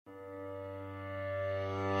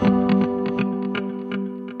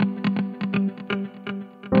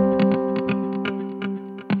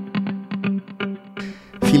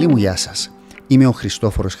γεια σας. Είμαι ο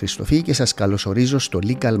Χριστόφορος Χριστοφή και σας καλωσορίζω στο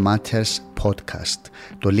Legal Matters Podcast.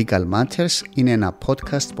 Το Legal Matters είναι ένα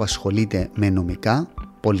podcast που ασχολείται με νομικά,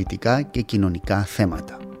 πολιτικά και κοινωνικά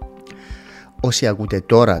θέματα. Όσοι ακούτε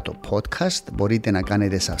τώρα το podcast μπορείτε να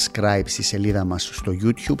κάνετε subscribe στη σελίδα μας στο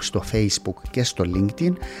YouTube, στο Facebook και στο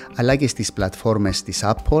LinkedIn, αλλά και στις πλατφόρμες της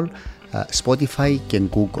Apple, Spotify και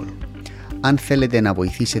Google. Αν θέλετε να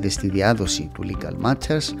βοηθήσετε στη διάδοση του Legal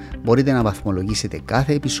Matters, μπορείτε να βαθμολογήσετε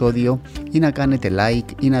κάθε επεισόδιο ή να κάνετε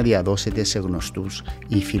like ή να διαδώσετε σε γνωστούς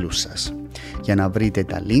ή φίλους σας. Για να βρείτε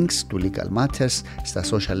τα links του Legal Matters στα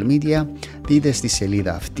social media, δείτε στη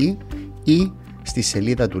σελίδα αυτή ή στη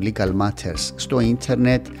σελίδα του Legal Matters στο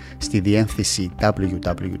ίντερνετ στη διεύθυνση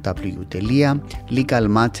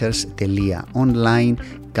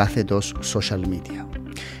www.legalmatters.online/social media.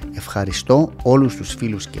 Ευχαριστώ όλους τους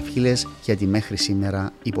φίλους και φίλες για τη μέχρι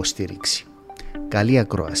σήμερα υποστήριξη. Καλή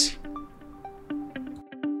ακρόαση.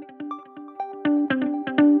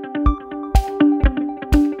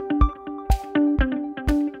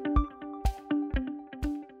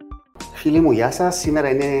 Φίλοι μου, γεια σας. Σήμερα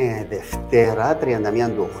είναι Δευτέρα, 31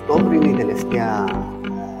 του Οκτώβρη, η τελευταία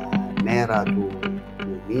μέρα του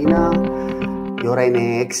μήνα. Η ώρα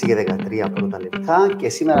είναι 6 και 13 πρώτα λεπτά και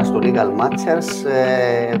σήμερα στο Legal Matters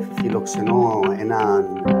φιλοξενώ έναν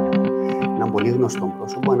πολύ γνωστό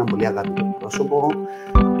πρόσωπο, έναν πολύ αγαπητό πρόσωπο,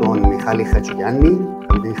 τον Μιχάλη Χατζηγιάννη.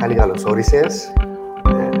 Μιχάλη, καλώς όρισες.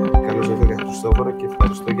 Καλώς ήρθατε, Χριστόφορο, και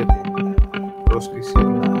ευχαριστώ για την πρόσκληση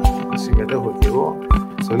να συμμετέχω και εγώ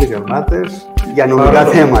στο Legal Matters για νομικά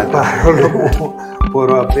θέματα. Παρόλο που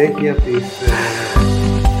προαπέχει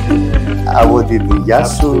από τη δουλειά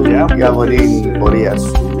σου και από την πορεία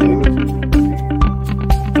σου.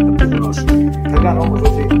 Θα κάνω όμως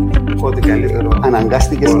ό,τι καλύτερο.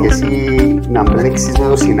 Αναγκάστηκες και εσύ να μπλέξεις με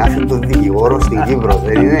το συνάφι του δικηγόρο στην Κύπρο,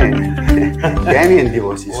 δεν είναι? Ποια είναι η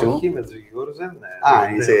εντύπωση σου? Όχι, με τους δικηγόρους δεν είναι.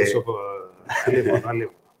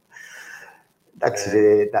 Λίγο. Εντάξει,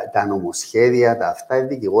 τα νομοσχέδια, τα αυτά, οι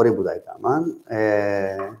δικηγόροι που τα έκαναν,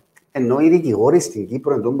 ενώ οι δικηγόροι στην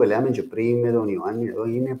Κύπρο, εντός που λέμε και πριν με τον Ιωάννη, εδώ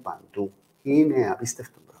είναι παντού. Είναι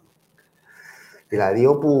απίστευτο πράγμα. Δηλαδή,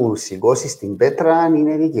 όπου σηκώσεις την πέτρα,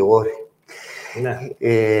 είναι δικηγόροι. Ναι.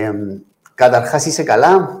 Καταρχάς, είσαι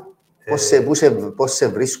καλά? Πώς σε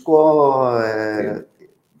βρίσκω?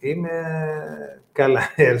 Είμαι καλά.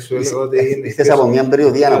 Σου έλεγα ότι ήρθες από μια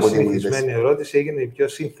περιοδία από ό,τι μου είπες. Η συνηθισμένη ερώτηση έγινε η πιο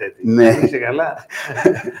σύνθετη. Ναι. Είσαι καλά?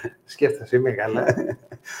 Σκέφτεσαι, είμαι καλά.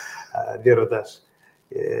 Διερωτάς.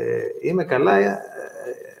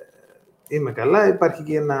 Είμαι καλά. Υπάρχει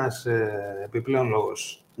και ένας επιπλέον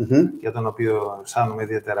λόγος για τον οποίο αισθάνομαι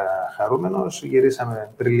ιδιαίτερα χαρούμενος.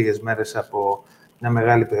 Γυρίσαμε πριν λίγες μέρες από μια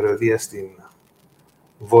μεγάλη περιοδία στην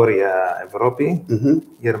Βόρεια Ευρώπη,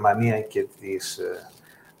 Γερμανία και τις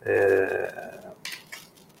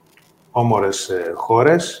όμορες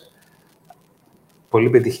χώρες. Πολύ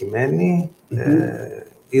πετυχημένοι.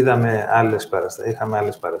 Είδαμε είχαμε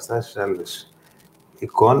άλλες παραστάσεις, άλλες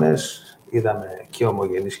εικόνες. Είδαμε και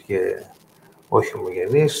ομογενείς και όχι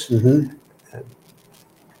ομογενείς.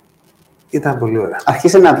 Ήταν πολύ ωραία.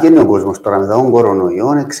 Άρχισε να βγαίνει ο κόσμος τώρα μετά τον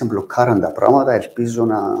κορονοϊό, ξεμπλοκάραν τα πράγματα, ελπίζω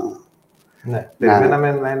να... Ναι,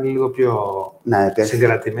 περιμέναμε να είναι λίγο πιο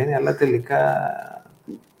συγκρατημένοι, αλλά τελικά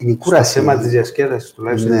στο θέμα της διασκέδασης,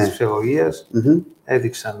 τουλάχιστον της ψυχολογίας,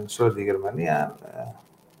 έδειξαν σε όλη τη Γερμανία,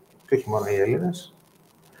 και όχι μόνο οι Έλληνες,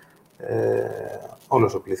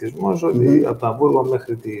 όλος ο πληθυσμός, ότι από το Αμβούργο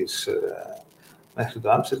μέχρι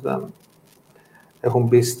το Άμστερνταμ έχουν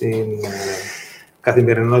μπει στην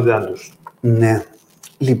καθημερινότητά τους. Ναι.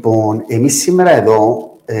 Λοιπόν, εμείς σήμερα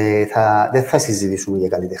εδώ δεν θα συζητήσουμε για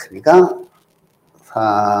καλλιτεχνικά,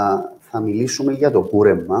 θα μιλήσουμε για το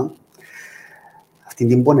κούρεμα, αυτή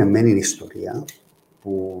την πονεμένη ιστορία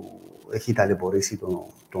που έχει ταλαιπωρήσει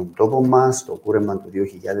τον τόπο μας, το κούρεμα του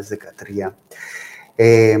 2013.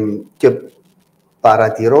 Και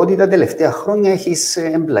παρατηρώ ότι τα τελευταία χρόνια έχεις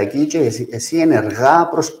εμπλακεί και εσύ ενεργά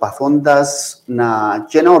προσπαθώντας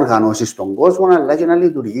και να οργανώσεις τον κόσμο, αλλά και να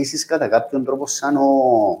λειτουργήσεις κατά κάποιον τρόπο σαν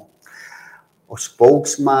ο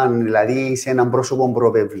spokesman, δηλαδή σε έναν πρόσωπο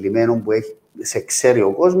προβεβλημένο που σε ξέρει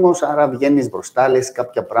ο κόσμος, άρα βγαίνεις μπροστά, λες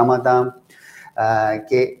κάποια πράγματα.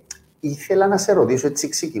 Και ήθελα να σε ρωτήσω, έτσι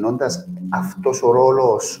ξεκινώντας, αυτός ο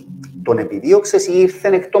ρόλος τον επιδίωξες ή ήρθε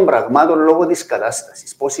εκ των πραγμάτων λόγω της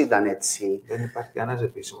κατάστασης? Πώς ήταν έτσι? Δεν υπάρχει κανένας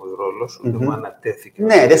επίσημος ρόλος, ούτε μου ανατέθηκε.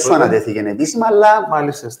 Ναι, δεν σου ανατέθηκε επίσημα, αλλά...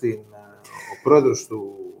 Μάλιστα, ο πρόεδρος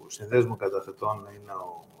του Συνδέσμου Καταθετών είναι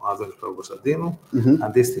ο Άδωνης Παπακοσταντίνου,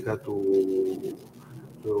 αντίστοιχα του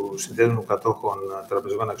Συνδέσμου Κατόχων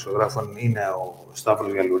Τραπεζικών Αξιογράφων είναι ο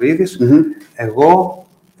Σταύρος Γιαλουρίδης. Εγώ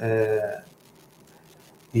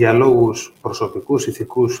για λόγους προσωπικούς,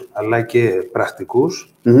 ηθικούς, αλλά και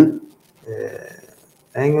πρακτικούς,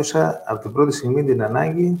 ένιωσα από την πρώτη στιγμή την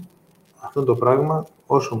ανάγκη αυτό το πράγμα,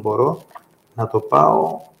 όσο μπορώ, να το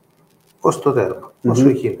πάω ως το τέρμα, όσο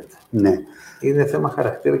γίνεται. Ναι. Είναι θέμα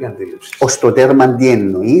χαρακτήρα και αντίληψης. Ως το τέρμα τι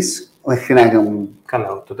εννοείς?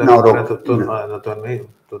 Καλά, το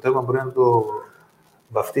τέρμα μπορεί να το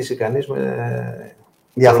βαφτίσει κανείς με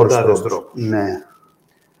διάφορους τρόπους. Ναι.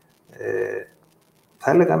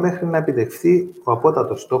 Θα έλεγα μέχρι να επιτευχθεί ο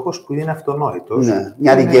απότατος στόχος που είναι αυτονόητος. Ναι.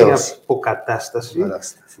 Μια δικαίωση. Μια αποκατάσταση,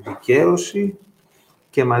 δικαίωση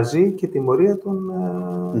και μαζί και τιμωρία των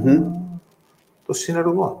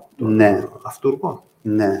συνεργών, των αυτούργων.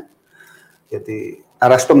 Ναι. Γιατί...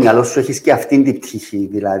 Άρα στο μυαλό σου έχεις και αυτήν την πτυχή,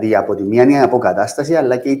 δηλαδή από τη μία είναι η αποκατάσταση,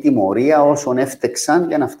 αλλά και η τιμωρία όσων έφτεξαν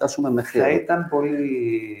για να φτάσουμε μέχρι εδώ. Θα ήταν πολύ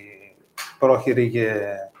πρόχειρη και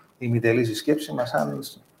ημιτελής η σκέψη μας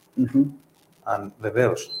αν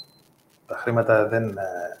βεβαίως τα χρήματα δεν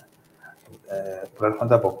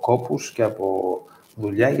προέρχονται από κόπους και από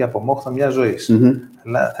δουλειά και από μόχθο μιας ζωής.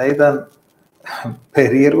 Αλλά θα ήταν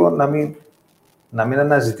περίεργο να μην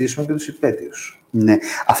αναζητήσουμε και τους υπαίτιους. Ναι.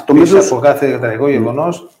 Αυτό πίσω από κάθε τραγικό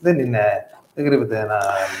γεγονός δεν κρύβεται ένα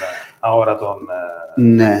αόρατο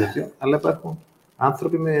τέτοιο, αλλά υπάρχουν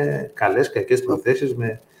άνθρωποι με καλές, κακές προθέσεις.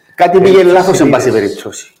 Κάτι πήγε λάθος, εν πάση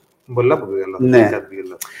περιπτώσει. Πολλά που πήγε λάθος. Ναι.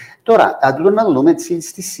 Τώρα, αντί να το δούμε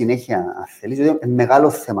στη συνέχεια, αν θέλεις, είναι μεγάλο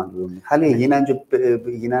θέμα του Μιχάλη.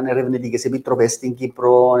 Έγιναν ερευνητικές επιτροπές στην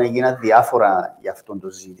Κύπρο, έγιναν διάφορα για αυτό το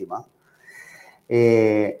ζήτημα.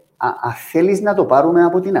 Αν θέλεις να το πάρουμε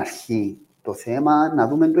από την αρχή, το θέμα, να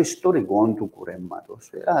δούμε το ιστορικό του κουρέματος.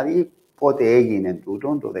 Δηλαδή, πότε έγινε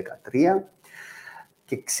τούτο, το 2013,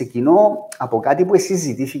 και ξεκινώ από κάτι που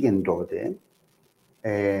συζητήθηκε τότε,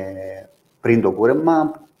 πριν το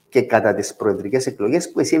κούρεμα και κατά τις προεδρικές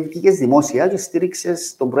εκλογές, που εσύ βγήκες δημόσια και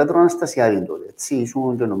στήριξες τον πρόεδρο Αναστασιάδη τότε. Έτσι,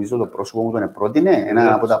 ήσουν, νομίζω, το πρόσωπο μου τον επρότεινε,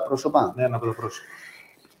 ένα από τα πρόσωπα. Ναι, ένα από τα πρόσωπα.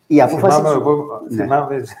 Η απόφαση...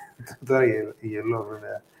 Θυμάμαι, τώρα η Γελό,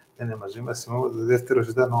 βέβαια, δεν είναι μαζί μας. Θυμάμαι, ο δεύτερος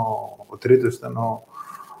ήταν ο τρίτος ήταν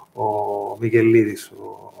ο Μιγελίδης.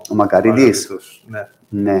 Ο Μακαρίτης. Ναι.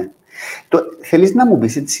 Ναι. Θέλεις να μου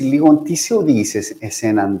πεις έτσι λίγο τι σε οδήγησε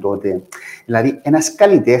εσέναν τότε? Δηλαδή, ένας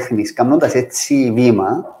καλλιτέχνης, κάνοντας έτσι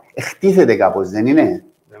βήμα, εκτίθεται κάπως, δεν είναι?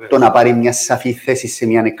 Βεβαίως. Το να πάρει μια σαφή θέση σε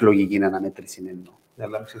μια εκλογική αναμέτρηση εννοώ. Ναι,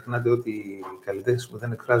 αλλά μην ξεχνάτε ότι οι καλλιτέχνες που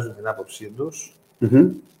δεν εκφράζουν την άποψή τους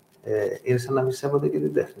είναι σαν να μη σέβονται και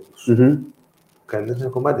την τέχνη τους. Ο καλλιτέχνης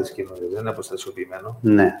είναι κομμάτι της κοινωνίας, δεν είναι αποστασιοποιημένο.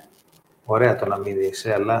 Ναι. Ωραία το να μην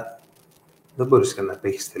είσαι, αλλά δεν μπορείς να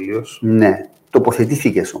απέχεις τελείως. Ναι.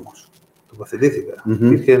 Τοποθετήθηκες όμως. Τοποθετήθηκα.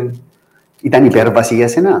 Ήταν υπέρβαση για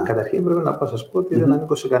σένα? Καταρχήν πρέπει να σας πω ότι δεν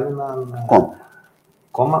ανήκω σε κανένα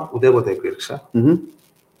κόμμα, ουδέποτε υπήρξα.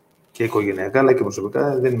 Και οικογενειακά, αλλά και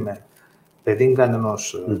προσωπικά δεν είμαι παιδί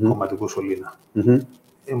κανενός κομματικού σωλήνα.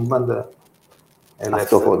 Ήμουν πάντα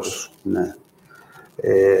ελεύθερος. Ναι.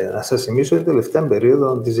 Να σας θυμίσω την τελευταία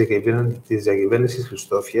περίοδο της διακυβέρνησης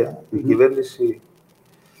Χριστόφια. Η κυβέρνηση,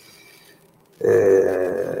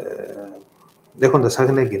 έχοντας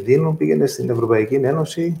άγνοια κινδύνου, πήγαινε στην Ευρωπαϊκή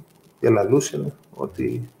Ένωση και λαλούσε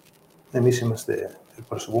ότι εμείς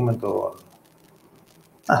εκπροσωπούμε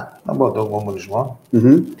τον κομμουνισμό,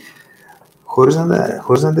 χωρίς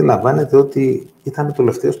να αντιλαμβάνεται ότι ήταν το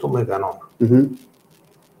τελευταίο των Μεγανών.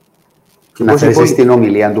 Να θέσει την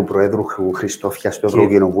ομιλία του Προέδρου Χριστόφια στο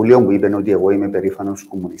Ευρωκοινοβούλιο που είπε ότι εγώ είμαι περήφανος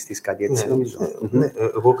κομμουνιστής, κάτι έτσι νομίζω. Ναι,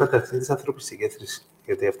 εγώ καταρχήν της ανθρωπιστική θρησκεία,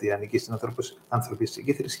 γιατί αυτή ανήκει στην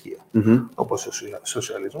ανθρωπιστική θρησκεία. Όπως ο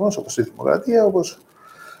σοσιαλισμός, όπως η δημοκρατία, όπως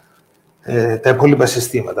τα υπόλοιπα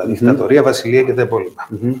συστήματα, δικτατορία, βασιλεία και τα υπόλοιπα.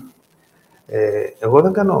 Εγώ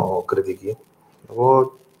δεν κάνω κριτική.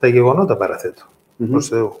 Εγώ τα γεγονότα παραθέτω. Προς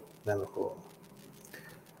Θεού. Δεν έχω...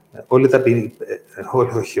 Όλοι ταπεινοί.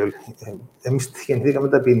 Όχι όλοι. Εμείς γεννηθήκαμε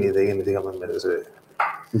ταπεινοί, δεν γεννηθήκαμε με ρεζέ.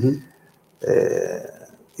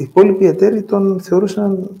 Οι υπόλοιποι εταίροι τον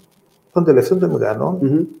θεωρούσαν τον τελευταίο των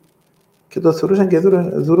Μεγανών και τον θεωρούσαν και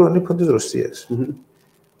δούρον ύπων της Ρωσίας.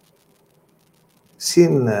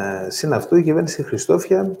 Συν αυτό, η κυβέρνηση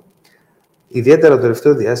Χριστόφια, ιδιαίτερα το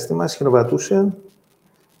τελευταίο διάστημα, σχηνοβατούσε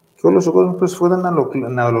και όλος ο κόσμος προσφέρονταν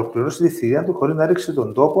να ολοκληρώσει τη θηρία του χωρίς να ρίξει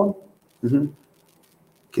τον τόπο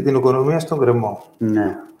και την οικονομία στον κρεμό.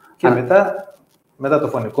 Και μετά το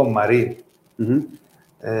φωνικό Μαρί,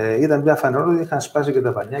 ήταν πια φανερό ότι είχαν σπάσει και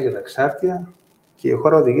τα πανιά και τα εξάρτια και η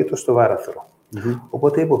χώρα οδηγείται στο βάραθρο.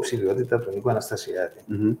 Οπότε η υποψηφιότητα του Νίκου Αναστασιάδη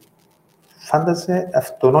φάνταζε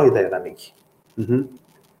αυτονόητα ιδανική.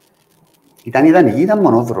 Ήταν ιδανική ή ήταν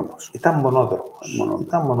μονόδρομος?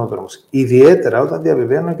 Ήταν μονόδρομος. Ιδιαίτερα όταν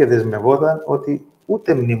διαβεβαίωνε και δεσμευόταν ότι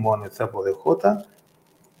ούτε μνημόνιο θα αποδεχόταν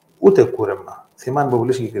ούτε κούρεμα. Θυμάμαι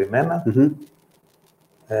πολύ συγκεκριμένα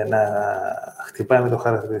να χτυπάει με το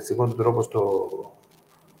χαρακτηριστικό του τρόπο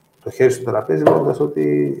το χέρι στο τραπέζι, λέγοντας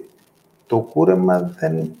ότι το κούρεμα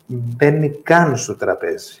δεν μπαίνει καν στο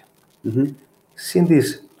τραπέζι. Συν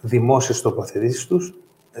τις δημόσιες τοποθετήσεις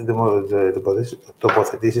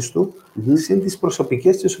του, συν τις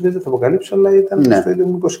προσωπικές, τις οποίες δεν θα αποκαλύψω, αλλά ήταν στο ίδιο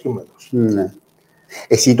μου υποσχημένος. Ναι.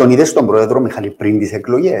 Εσύ τον είδες τον πρόεδρο Μιχάλη πριν τις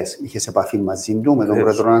εκλογές, είχες επαφή μαζί του με τον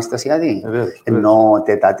πρόεδρο Αναστασιάδη? Ενώ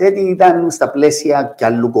τέτα-τέτ ήταν στα πλαίσια κι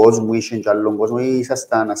άλλου κόσμου, είχε κι άλλον κόσμο, ή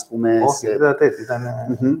ήσασταν, ας πούμε. Όχι, τέτα-τέτ.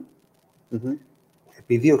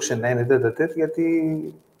 Επιδίωξε να είναι τέτα-τέτ, γιατί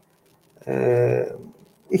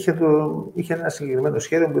είχε ένα συγκεκριμένο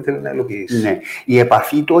σχέδιο που ήθελε να υλοποιήσει. Ναι. Η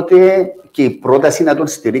επαφή τότε και η πρόταση να τον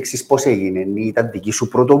στηρίξεις πώς έγινε? Ήταν δική σου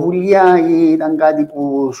πρωτοβουλία ή ήταν κάτι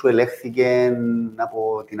που σου ελέγχθηκε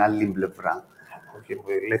από την άλλη πλευρά? Όχι, μου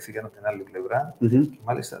ελέγχθηκε από την άλλη πλευρά και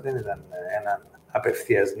μάλιστα δεν ήταν ένα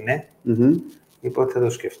απευθείας ναι. Είπα ότι θα το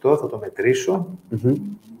σκεφτώ, θα το μετρήσω,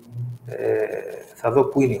 θα δω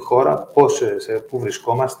πού είναι η χώρα, πού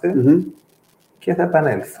βρισκόμαστε και θα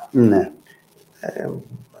επανέλθω. Ναι.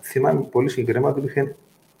 Θυμάμαι πολύ συγκεκριμένα ότι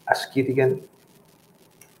ασκήθηκε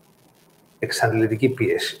εξαντλητική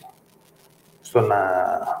πίεση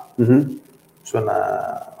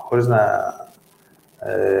χωρίς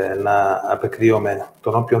να απεκδίωμαι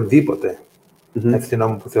τον οποιονδήποτε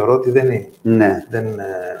ευθυνό που θεωρώ ότι δεν είναι. Ναι.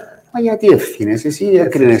 Μα γιατί ευθύνες? Εσύ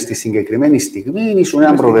έκρινες τη συγκεκριμένη στιγμή, ήσουν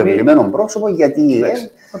ένα προβεβλημένο πρόσωπο, γιατί.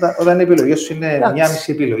 Όταν οι επιλογές σου είναι μια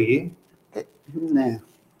μισή επιλογή. Ναι.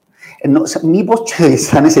 Μήπως και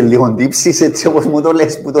αισθάνεσαι λίγο τύψεις, έτσι όπως μου το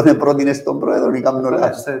λες, που τον πρότεινες στον πρόεδρο ή κάμουν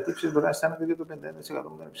όλα? Στα τύψεις μπορεί να αισθάνεται και το 51%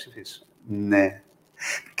 που δεν ψηφίσει. Ναι.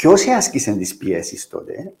 Ποιος άσκησε τις πιέσεις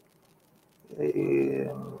τότε?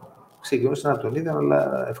 Ξεκινούσαν από τον ίδιο,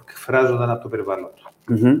 αλλά εκφράζονταν από το περιβάλλον του.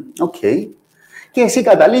 Οκ. Και εσύ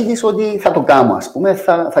καταλήγεις ότι θα το κάνω, ας πούμε,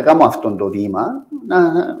 θα κάνω αυτό το βήμα.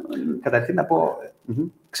 Καταρχήν να πω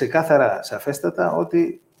ξεκάθαρα, σαφέστατα,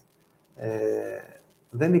 ότι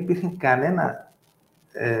δεν υπήρχε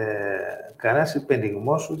κανένας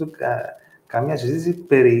υπενιγμός, ούτε καμία συζήτηση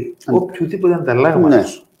περί οποιοδήποτε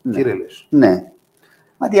ανταλλάγματος, κύριε Λέσου. Ναι.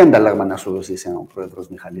 Μα τι ανταλλάγμα να σου δώσει έναν πρόεδρος,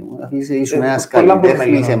 Μιχαλή μου? Ήσουν ένας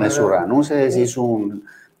καλλιτέχνης, εμεσουρανούσες, ήσουν.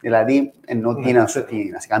 Δηλαδή, ενώ τι να σε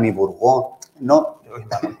κάνει υπουργό.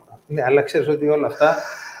 Ναι, αλλά ξέρεις ότι όλα αυτά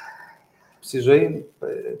στη ζωή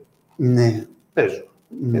παίζουν.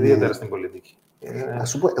 Ιδιαίτερα στην πολιτική. Ας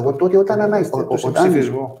σου πω, εγώ τότε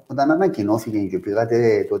όταν ανακοινώθηκε και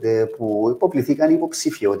πήγατε τότε που υποβληθήκαν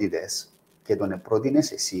υποψηφιότητες και τον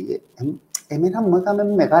πρότεινες εσύ, εμένα μου έκανε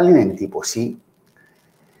μεγάλη εντύπωση,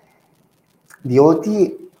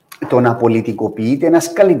 διότι το να πολιτικοποιείται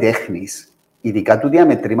ένας καλλιτέχνης, ειδικά του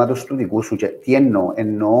διαμετρήματος του δικού σου, και τι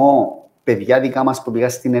εννοώ παιδιά δικά μας που πήγαν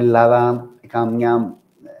στην Ελλάδα, έκαναν μια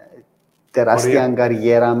τεράστια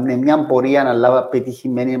καριέρα, μια πορεία αλλά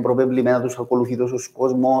πετυχημένη, προπευλημένα, τους ακολουθεί τόσος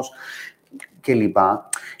κόσμος κλπ.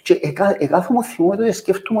 Και εκάθομαι θυμούμαι τότε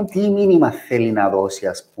σκέφτομαι τι μήνυμα θέλει να δώσει,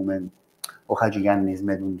 ας πούμε, ο Χατζηγιάννης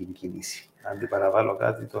με την κίνηση. Αν την παραβάλω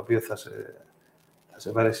κάτι το οποίο θα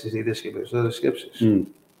σε πάρει στις ίδιες και περισσότερες σκέψεις.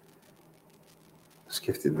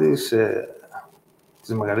 Σκεφτείτε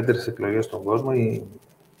τις μεγαλύτερες εκλογές στον κόσμο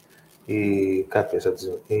ή κάποιες από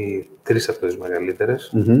οι τρεις από τις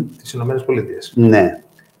μεγαλύτερες, τις Ηνωμένες Πολιτείες. Ναι.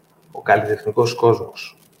 Ο καλλιτεχνικός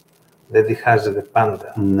κόσμος δεν διχάζεται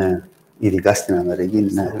πάντα. Ναι. Ειδικά στην Αμερική,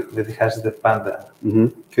 ναι. Δεν διχάζεται πάντα.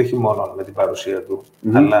 Και όχι μόνο με την παρουσία του,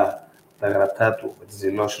 αλλά τα γραπτά του, με τις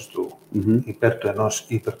δηλώσεις του, υπέρ του ενός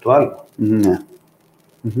ή υπέρ του άλλου. Ναι.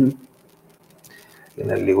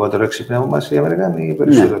 Είναι λιγότερο έξυπνοι από εμάς οι Αμερικάνοι ή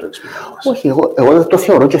περισσότερο έξυπνοι από εμάς? Όχι, εγώ το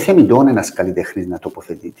θεωρώ και θεμιτόν ένας καλλιτέχνης να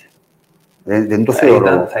τοποθετείται. Δεν το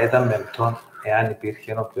θεωρώ. Θα ήταν μεμπτόν εάν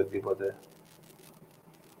υπήρχε οποιοδήποτε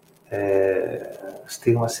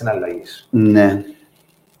στίγμα συναλλαγής. Ναι.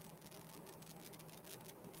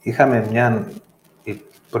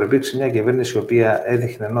 Προϋπήρξε μια κυβέρνηση η οποία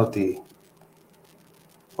έδειχνε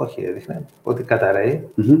ότι καταραίει,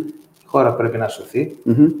 η χώρα πρέπει να σωθεί,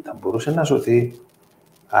 θα μπορούσε να σωθεί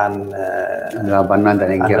αν λαμβάναν τα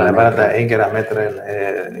έγκαιρα μέτρα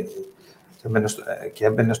και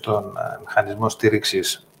έμπαινε στον μηχανισμό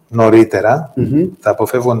στήριξης νωρίτερα, θα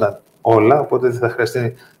αποφεύγονταν όλα, οπότε δεν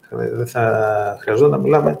θα χρειαζόταν να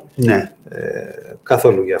μιλάμε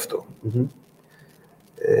καθόλου γι' αυτό.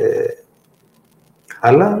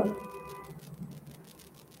 Αλλά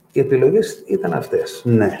οι επιλογές ήταν αυτές.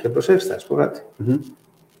 Ναι. Και προσέξτε, να σου πω κάτι.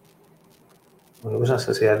 Ο Νίκος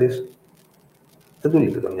Αναστασιάδης δεν του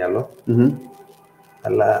λείπει το μυαλό,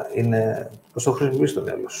 αλλά είναι πώς το χρησιμοποιείς το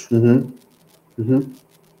μυαλό σου.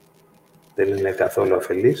 δεν είναι καθόλου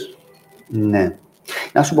αφελής. Ναι.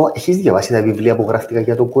 Να σου πω, έχεις διαβάσει τα βιβλία που γράφτηκαν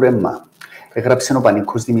για το κούρεμα? Έγραψε ο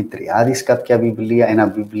Πανίκος Δημητριάδης κάποια βιβλία, ένα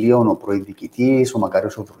βιβλίο, ο πρώην διοικητής, ο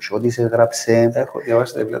Μακάριος ο Βρουσιώτης έγραψε. Έχω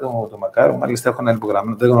διαβάσει τα βιβλία του Μακάρου, μάλιστα έχω ένα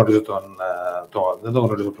υπογραμμένο, δεν τον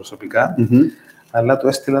γνωρίζω προσωπικά, αλλά του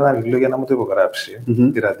έστειλα ένα βιβλίο για να μου το υπογράψει,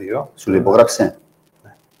 τη ραδίο. Σου το υπογράψε?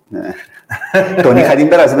 Ναι. Τον είχα την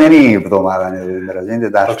περασμένη εβδομάδα, την περασμένη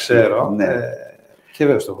Τετάρτη. Το ξέρω. Ναι. Και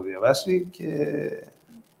βέβαια το έχω διαβάσει. Και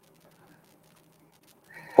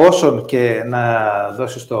όσον και να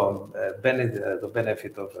δώσεις το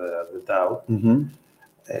benefit of the doubt,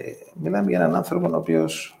 μιλάμε για έναν άνθρωπο ο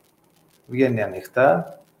οποίος βγαίνει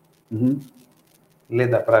ανοιχτά, λέει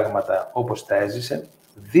τα πράγματα όπως τα έζησε,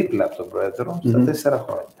 δίπλα από τον Πρόεδρο, στα 4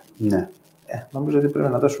 χρόνια. Ναι. Νομίζω ότι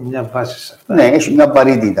πρέπει να δώσουμε μια βάση σε αυτά. Ναι, έχει μια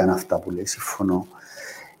βαρύτητα αυτά που λέει, συμφωνώ.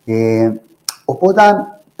 Οπότε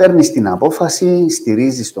παίρνεις την απόφαση,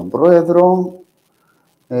 στηρίζεις τον Πρόεδρο,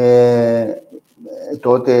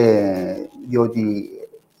 τότε διότι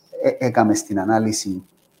έκαμε στην ανάλυση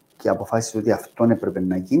και αποφάσισε ότι αυτό έπρεπε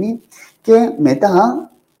να γίνει και μετά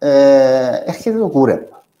έρχεται το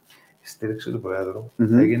κούρεμα. Η στήριξη του Πρόεδρου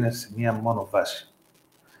έγινε σε μία μόνο βάση.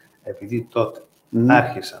 Επειδή τότε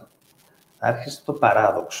άρχισε το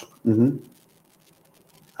παράδοξο.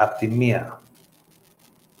 Απ' τη μία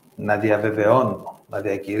να διαβεβαιώνουν, να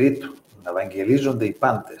διακηρύττουν, να ευαγγελίζονται οι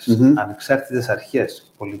πάντες, ανεξάρτητες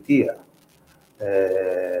αρχές, πολιτεία,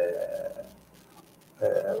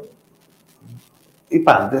 οι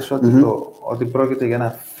πάντες ότι πρόκειται για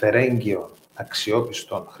ένα φερέγγιο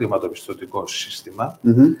αξιόπιστο χρηματοπιστωτικό σύστημα,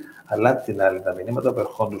 αλλά την άλλη τα μηνύματα που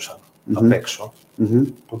ερχόντουσαν απ' έξω,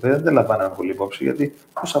 που δεν τα λαμβάναμε πολύ υπόψη, γιατί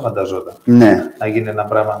πώς θα φανταζόταν να γίνει ένα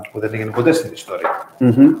πράγμα που δεν έγινε ποτέ στην ιστορία.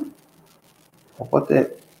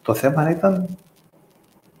 Οπότε το θέμα ήταν,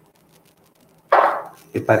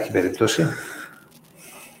 υπάρχει περίπτωση.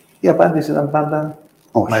 Η απάντηση ήταν πάντα,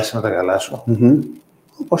 μα είσαι με τα καλά σου.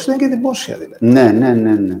 Όπως ήταν και δημόσια δηλαδή.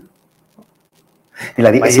 Ναι.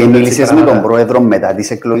 Δηλαδή, εσύ μίλησες με τον Πρόεδρο μετά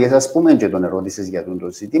τις εκλογές, ας πούμε, και τον ερώτησες για το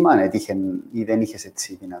ζήτημα, έτυχε ή δεν είχες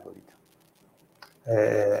έτσι δυνατότητα?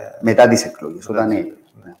 Μετά τις εκλογές, όταν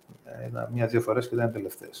μία-δύο φορές και ήταν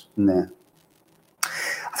τελευταίες. Ναι.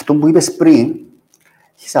 Αυτό που είπες πριν,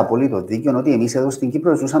 έχεις απόλυτο δίκιο, ότι εμείς εδώ στην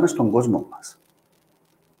Κύπρο ζούσαμε στον κόσμο μας,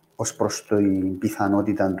 ως προς την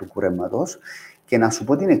πιθανότητα του κουρέματος. Και να σου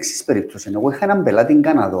πω την εξής περίπτωση. Εγώ είχα έναν πελάτη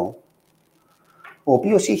Καναδό, ο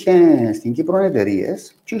οποίος είχε στην Κύπρο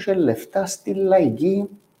εταιρείες και είχε λεφτά στη Λαϊκή,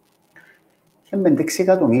 είχε 5-6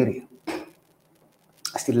 εκατομμύρια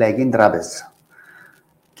στη Λαϊκή Τράπεζα.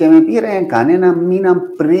 Και με πήρε κανένα μήνα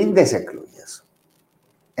πριν τις εκλογές.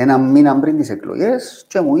 Ένα μήνα πριν τις εκλογές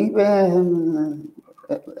και μου είπε,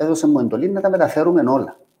 έδωσε μου εντολή να τα μεταφέρουμε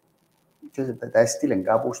όλα. Και τα έστειλε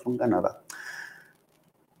κάπου στον Καναδά.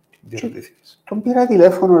 Τον πήρα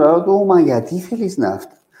τηλέφωνο, λέω του, μα γιατί θέλεις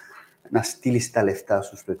να στείλεις τα λεφτά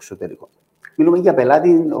σου στο εξωτερικό? Μιλούμε για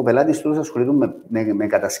πελάτη, ο πελάτης του ασχολείται με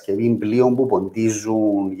κατασκευή πλοίων που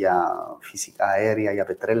ποντίζουν για φυσικά αέρια, για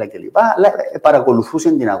πετρέλαια κλπ. Αλλά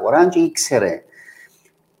παρακολουθούσε την αγορά και ήξερε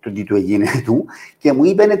το τι του έγινε του και μου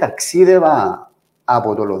είπε, ταξίδευα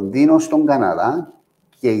από το Λονδίνο στον Καναδά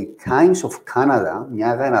και η Times of Canada,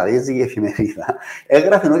 μια καναδέζικη εφημερίδα,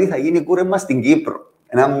 έγραφε ότι θα γίνει κούρεμα στην Κύπρο.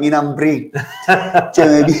 Ένα μήνα πριν. Και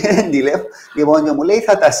με πήρε τηλέφωνο. Λοιπόν, και μου λέει,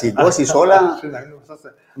 θα τα σηκώσεις όλα.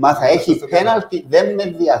 Μα θα έχει πέναλτι, δεν με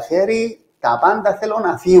ενδιαφέρει, τα πάντα θέλω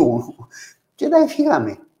να φύγουν. Και τα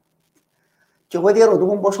έφυγαμε. Και εγώ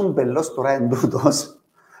διαρωτούμαι πόσο μπελός τώρα είναι τούτος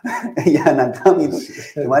για να κάνει.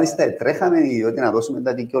 Και μάλιστα τρέχαμε, διότι να δώσουμε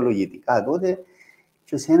τα δικαιολογητικά τότε.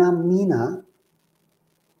 Και σε ένα μήνα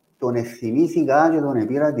τον ευθυμήθηκα και τον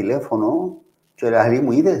πήρα τηλέφωνο και λέει,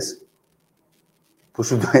 μου είδες που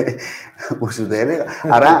σου το έλεγα.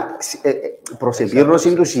 Άρα, προς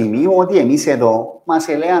επίρρωση του σημείου ότι εμείς εδώ μας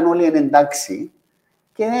έλεγαν όλοι είναι εντάξει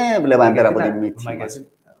και δεν βλέπαν πέρα από την μύτη μας.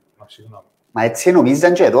 Μα έτσι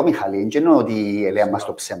νομίζαν και εδώ, Μιχάλη, δεν είναι ότι έλεγαν μας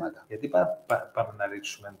το ψέματα. Γιατί πάμε να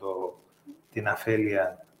ρίξουμε την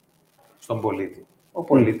αφέλεια στον πολίτη. Ο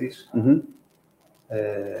πολίτης,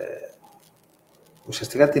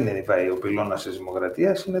 ουσιαστικά τι είναι ο πυλώνας της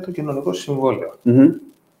δημοκρατίας, είναι το κοινωνικό συμβόλαιο.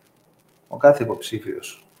 Ο κάθε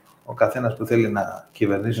υποψήφιος, ο καθένας που θέλει να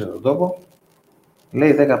κυβερνήσει τον τόπο,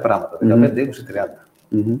 λέει 10 πράγματα, 15, 20, 30.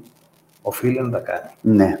 Οφείλει να τα κάνει.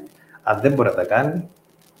 Ναι. Αν δεν μπορεί να τα κάνει,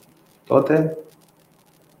 τότε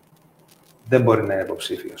δεν μπορεί να είναι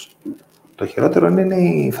υποψήφιος. Το χειρότερο είναι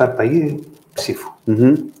η φαρπαγή ψήφου.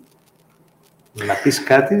 Να πεις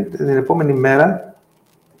κάτι την επόμενη μέρα,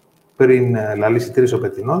 πριν λαλήσει 3 ο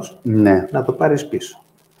πετεινός, να το πάρεις πίσω.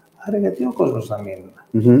 Άρα γιατί ο κόσμος να μην.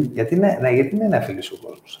 Γιατί να είναι αφιλής ο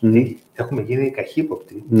κόσμος. Έχουμε γίνει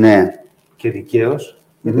καχύποπτοι. Ναι. Και δικαίως,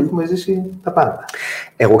 γιατί έχουμε ζήσει τα πάντα.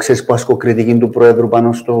 Εγώ ξέρεις που ασκώ κριτική του Πρόεδρου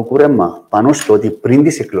πάνω στο κούρεμα. Πάνω στο ότι πριν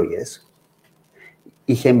τις εκλογές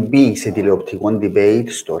είχε μπει σε τηλεοπτικό debate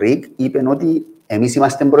στο ΡΙΚ, είπε ότι εμείς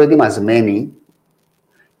είμαστε προετοιμασμένοι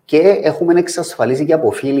και έχουμε εξασφαλίσει και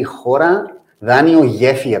από φίλη χώρα δάνειο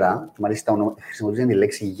γέφυρα, μάλιστα χρησιμοποιούσε τη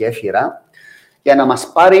λέξη γέφυρα, για να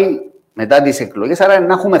μας πάρει μετά τις εκλογές, άρα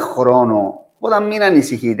να έχουμε χρόνο. Όταν μην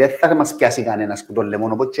ανησυχείτε, δεν θα μας πιάσει κανένας που το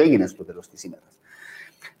λεμόνο, όπως έγινε στο τέλος της ημέρας.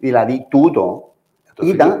 Δηλαδή, τούτο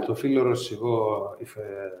ήταν... Το φίλο ρωσικό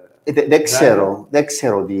δεν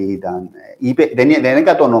ξέρω τι ήταν. Δεν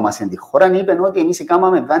κατονόμασε τη χώρα, είπε ότι εμείς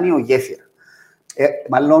κάναμε δάνειο γέφυρα.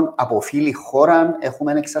 Μάλλον από φίλη χώρα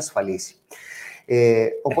έχουμε εξασφαλίσει.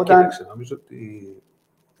 Οπότε... Κοίταξε, νομίζω ότι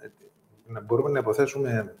μπορούμε να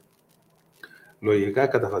υποθέσουμε λογικά,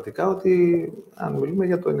 καταφατικά, ότι αν μιλούμε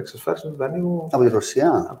για την εξασφάλιση του δανείου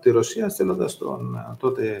από τη Ρωσία, στέλνοντας τον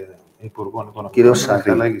τότε Υπουργό Οικονομικών, κύριο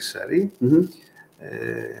Σαρή,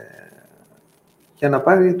 για να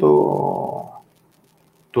πάρει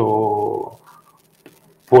το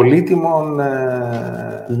πολύτιμο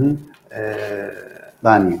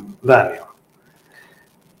δάνειο.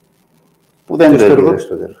 Που δεν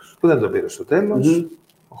το πήρε στο τέλος.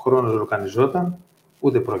 Ο χρόνος οργανιζόταν,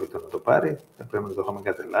 ούτε πρόκειται να το πάρει, δεν πρέπει να το είχαμε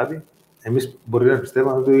καταλάβει. Εμείς μπορεί να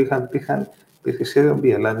πιστεύαμε ότι υπήρχε σχέδιο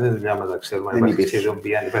B, αλλά δεν είναι δουλειά μας να ξέρουμε αν υπάρχει σχέδιο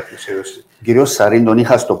B, αν υπάρχει σχέδιο C. Ο κύριος Σαρίν τον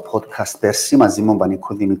είχα στο podcast πέρσι μαζί με τον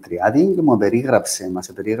Πανίκο Δημητριάδη και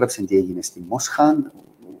μας περίγραψε τι έγινε στη Μόσχα,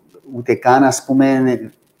 ούτε καν, ας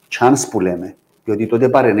πούμε, chance που λέμε. Διότι τότε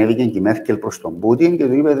παρενέβηκε και η Μέρκελ προς τον Πούτιν και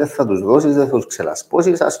του είπε δεν θα τους δώσεις, δεν θα τους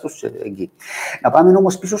ξελασπώσεις, ας τους εκεί. Να πάμε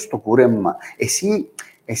όμως πίσω στο κούρεμα.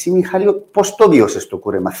 Εσύ, Μιχάλη, πώς το βιώσες το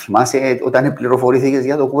κούρεμα? Θυμάσαι όταν πληροφορήθηκες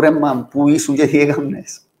για το κούρεμα, πού ήσουν και τι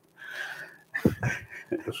έκανες?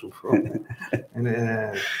 Θα σου πω. Είναι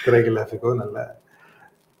τραγελαφικό, αλλά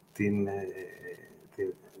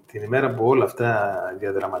την ημέρα που όλα αυτά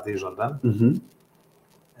διαδραματίζονταν,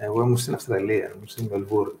 εγώ ήμουν στην Αυστραλία, ήμουν στην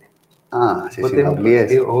Μελβούρνη. Σε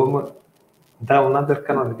συναυλίες. Εγώ down under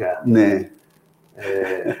κανονικά. Ναι.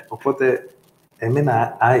 Οπότε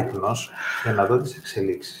έμεινα άυπνος για να δω τις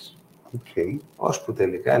εξελίξεις. Ώσπου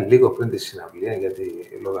τελικά, λίγο πριν τη συναυλία, γιατί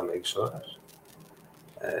λόγω αλλαγής ώρας,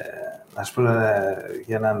 ας πούμε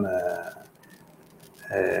για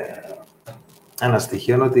ένα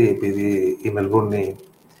στοιχείο ότι επειδή η Μελβούρνη,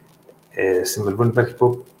 στη Μελβούρνη υπάρχει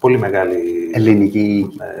πολύ μεγάλη ελληνική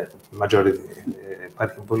majority,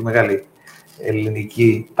 υπάρχει πολύ μεγάλη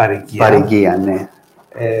ελληνική παροικία. Παροικία, ναι.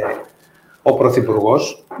 Ο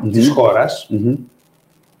πρωθυπουργός της χώρας,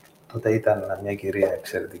 τότε ήταν μια κυρία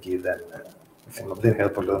εξαιρετική, δεν είχα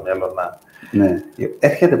πολύ το μυαλό να... Ναι.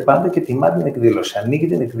 Έρχεται πάντα και τιμά την εκδήλωση, ανοίγει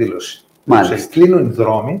την εκδήλωση. Μάλιστα. Κλείνουν οι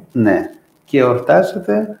δρόμοι, ναι, και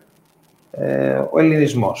εορτάζεται ο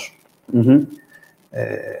ελληνισμός.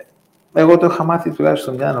 Εγώ το είχα μάθει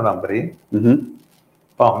τουλάχιστον μια ώρα πριν.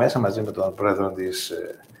 Πάω μέσα μαζί με τον πρόεδρο της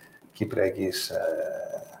Κυπριακής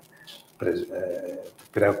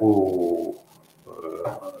Κυπριακού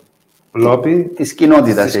λόμπι, της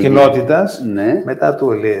κοινότητας, ναι. Μετά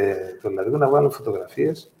του Ελλαδικού να βάλουν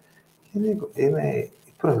φωτογραφίες. Είναι η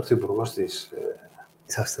πρωθυπουργός της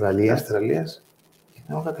Αυστραλίας και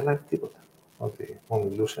δεν έχω καταλάβει τίποτα. Ότι μου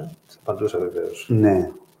μιλούσε, της απαντούσα βεβαίως. Ναι.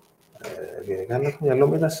 Γενικά, αλλά το μυαλό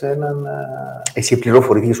μου ήταν σε έναν... Εσύ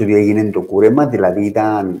πληροφορήθηκες ότι έγινε το κούρεμα, δηλαδή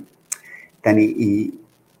ήταν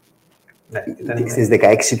στις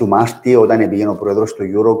 16 του Μάρτη, όταν πήγαινε ο πρόεδρος στο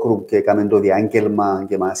Eurogroup και έκαμε το διάγγελμα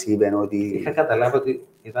και μας είπε ότι... Είχα καταλάβει ότι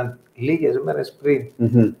ήταν λίγες μέρες πριν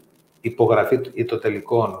υπογραφεί το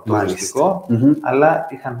τελικό τουριστικό, αλλά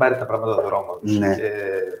είχαν πάρει τα πράγματα δρόμο τους. Ναι. Και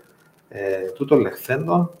τούτο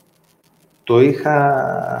λεχθέντον το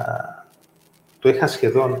είχα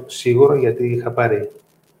σχεδόν σίγουρο, γιατί είχα πάρει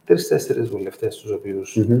 3-4 βουλευτές, τους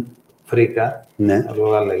οποίους βρήκα,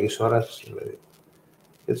 λόγω αλλαγής ώρας. Δηλαδή.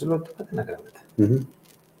 Και τους λέω, τι να κάνετε.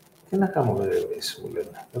 Τι να κάνουμε εμείς, μου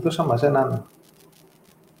λένε. Έδωσαν μας έναν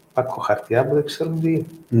πάκο χαρτιά που δεν ξέρουν τι είναι.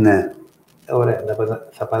 Ναι. Ωραία,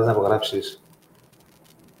 θα πας να απογράψεις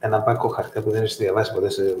έναν πάκο χαρτιά που δεν έχεις διαβάσει, ποτέ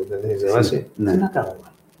δεν έχεις διαβάσει. Τι να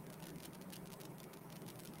κάνουμε.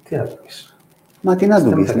 Τι να το πεις. Μα τι να το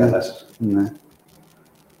πεις, ναι.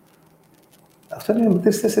 Αυτό είναι με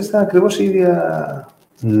 3-4 ήταν ακριβώς η ίδια...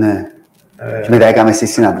 Ναι. Και μετά έκαμε στη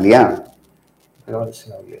συναυλία. Έκαμε τη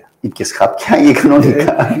συναυλία. Ήπιες χάπια ή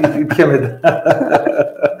κανονικά. Ήπια μετά.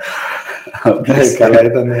 Καλά,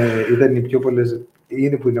 ήταν οι πιο πολλές...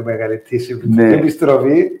 Είναι που είναι μεγαλύτερη την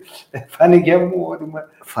επιστροφή. Φάνηκε μου ότι...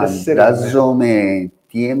 Φαντάζομαι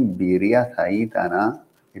τι εμπειρία θα ήταν,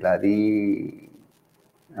 δηλαδή,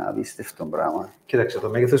 ένα απίστευτο πράγμα. Κοίταξε, το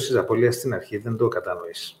μέγεθος της απώλειας στην αρχή δεν το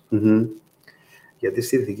κατανοείς. Γιατί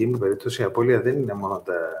στη δική μου περίπτωση η απώλεια δεν είναι μόνο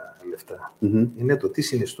τα λεφτά. Είναι το τι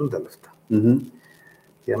συνιστούν τα λεφτά.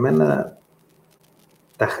 Για μένα,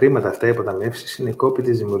 τα χρήματα αυτά, οι αποταμιεύσεις, είναι η κόπη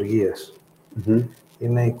της δημιουργίας.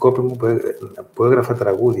 Είναι η κόπη μου που έγραφα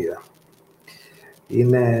τραγούδια.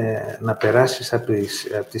 Είναι να περάσεις από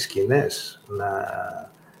τις σκηνές,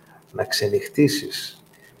 να ξενυχτήσεις.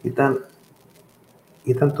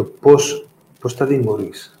 Ήταν το πώς τα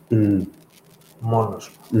δημιουργείς.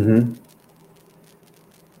 Μόνος μου.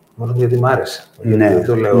 Μόνο γιατί μ' άρεσε. Γιατί δεν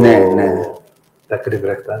το λέω τα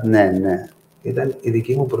κρύβρεχτα. Ήταν η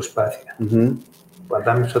δική μου προσπάθεια. Που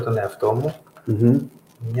αντάμυψα τον εαυτό μου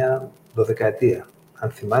μια 12ετία. Αν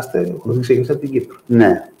θυμάστε, ξεκίνησα από την Κύπρο.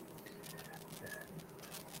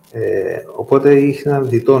 Οπότε είχε έναν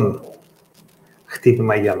διτόν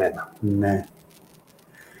χτύπημα για μένα.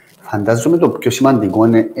 Φαντάζομαι το πιο σημαντικό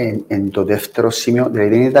είναι το δεύτερο σημείο, δηλαδή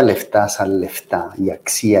δεν είναι τα λεφτά σαν λεφτά, η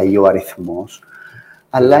αξία ή ο αριθμός,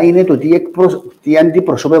 αλλά είναι το τι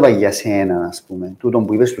αντιπροσώπευα για σένα, ας πούμε, τούτο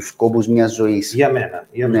που είπες στους σκόπους μιας ζωής. Για μένα.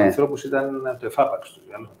 Για τους ανθρώπους ήταν το εφάπαξ τους,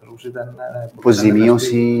 για άλλους ανθρώπους ήταν...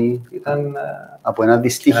 Αποζημίωση από ένα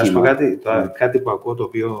δυστύχημα. Να σου πω κάτι, κάτι που ακούω το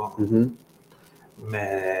οποίο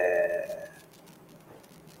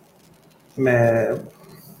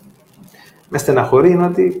με στεναχωρεί είναι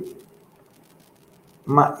ότι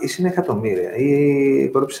είναι εκατομμύρια ή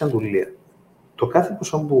κορόψη δουλεία. Το κάθε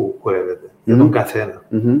ποσό που κουρεύεται για τον καθένα,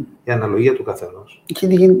 η αναλογία του καθενός.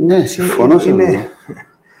 Ναι, συμφωνώ.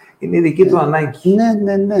 Είναι η δική του ανάγκη.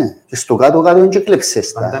 Ναι. Και στο κάτω-κάτω είναι και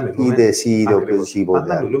κλεψέστα. Είτε εσύ είτε οποιοδήποτε.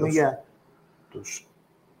 Πάντα μιλούμε για τους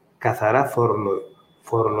καθαρά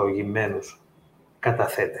φορολογημένους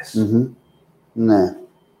καταθέτες.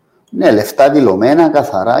 Ναι, λεφτά δηλωμένα,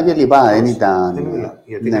 καθαρά και λοιπά. Δεν ήταν...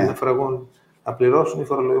 Γιατί είναι φραγόν να πληρώσουν οι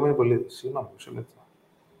φορολογημένοι πολίτες. Συγγνώμη, σε λεπτό.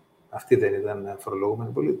 Αυτοί δεν ήταν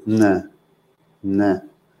φορολογούμενοι πολίτες. Ναι.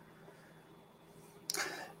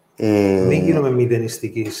 Μην γίνομαι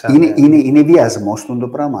μηδενιστικοί. Είναι βιασμός το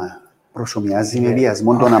πράγμα. Προσομοιάζει με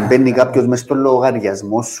βιασμό το να μπαίνει κάποιος μες στο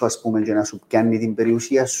λογαριασμό σου, ας πούμε, και να σου πιάνει την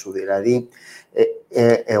περιουσία σου. Δηλαδή,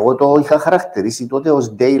 εγώ το είχα χαρακτηρίσει τότε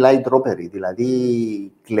ως daylight robbery,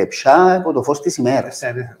 δηλαδή κλεψά από το φως της ημέρας.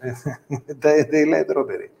 Daylight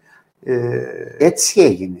robbery. Έτσι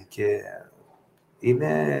έγινε. Και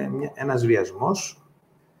είναι ένας βιασμός,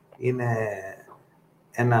 είναι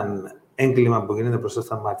έναν έγκλημα που γίνεται μπροστά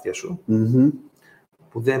στα μάτια σου,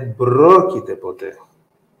 που δεν πρόκειται ποτέ,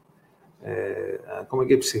 ακόμα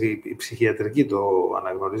και η ψυχιατρική το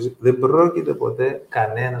αναγνωρίζει, δεν πρόκειται ποτέ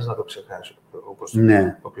κανένας να το ξεχάσει,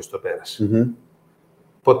 όποιος το πέρασε.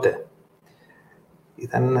 Ποτέ.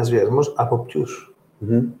 Ήταν ένας βιασμός από ποιους?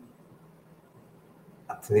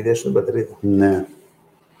 Από την ίδια σου την πατρίδα.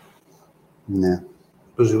 Ναι.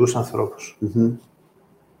 Τους ζυγούς ανθρώπους.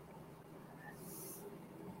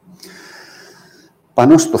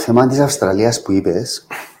 Πάνω στο θέμα της Αυστραλίας που είπες,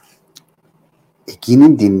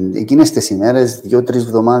 εκείνες τις ημέρες, 2-3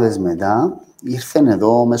 εβδομάδες μετά, ήρθεν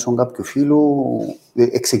εδώ μέσω κάποιου φίλου,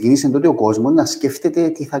 ξεκίνησε τότε ο κόσμος να σκέφτεται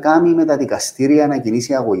τι θα κάνει με τα δικαστήρια, να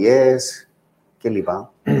κινήσει αγωγές κλπ.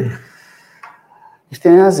 Ήρθε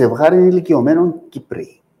ένα ζευγάρι ηλικιωμένων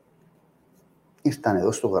Κυπρίων. Ήρθαν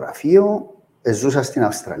εδώ στο γραφείο, ζούσαν στην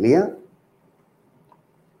Αυστραλία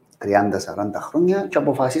 30-40 χρόνια και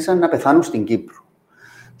αποφασίσαν να πεθάνουν στην Κύπρο.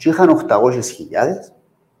 Και είχαν 800.000,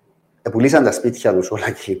 επουλήσαν τα σπίτια τους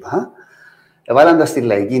όλα κλπ. Έβαλαν τα στη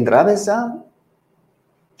Λαϊκή Τράπεζα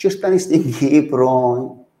και ήρθαν στην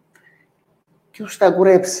Κύπρο. Ποιος τα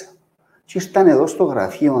κουρέψε. Και ήρθαν εδώ στο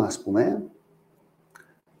γραφείο, ας πούμε,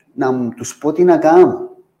 να τους πω τι να κάνω.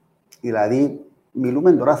 Δηλαδή,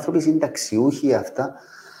 μιλούμε τώρα άνθρωποι συνταξιούχοι αυτά.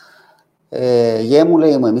 Μου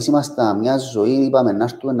λέει, εμείς είμαστε μια ζωή, είπαμε να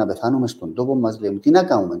έρθουμε να πεθάνουμε στον τόπο μας. Λέμε, τι να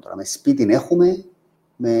κάνουμε τώρα, με σπίτι έχουμε,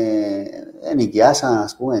 με ενοικιάσαν,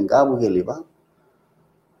 ας πούμε, κάπου κλπ.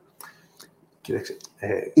 Κοίταξε.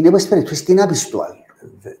 Είναι όπως περιπτώσεις, τι να πεις το άλλο.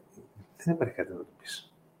 Δεν υπάρχει κάτι να το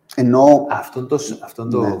πεις. Ενώ... Αυτό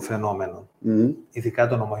το φαινόμενο, ειδικά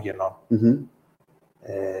των ομογενών,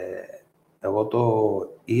 εγώ το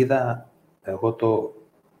είδα, εγώ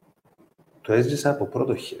το έζησα από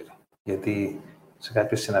πρώτο χέρι. Γιατί σε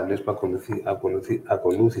κάποιες συναυλίες που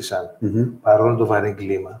ακολούθησαν, παρόλο το βαρύ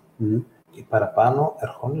κλίμα, οι παραπάνω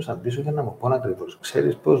ερχόντουσαν πίσω για να μου πούν ακριβώς.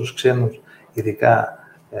 Ξέρεις πόσους ξένους, ειδικά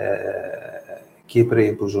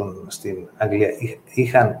Κύπροι που ζουν στην Αγγλία,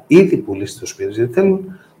 είχαν ήδη πουλήσει το σπίτι, γιατί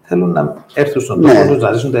θέλουν να έρθουν στον τόπο τους,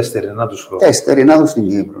 να ζήσουν τα εστερινά τους χρόνια. Τα εστερινά τους στην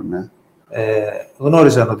Κύπρο, ναι.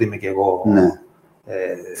 Γνώριζαν ότι είμαι και εγώ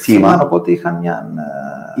θύμα, οπότε είχαν μια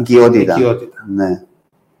οικειότητα. Ναι.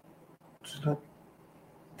 Τους λέω,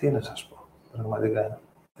 τι να σας πω, πραγματικά.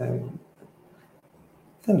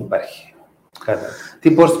 Δεν υπάρχει κάτι.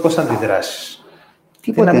 Πώς θα αντιδράσεις.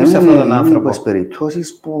 Τι να πεις σε αυτόν τον άνθρωπο. Είναι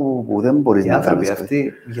περιπτώσεις που δεν μπορείς να κάνεις. Οι άνθρωποι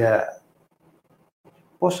αυτοί για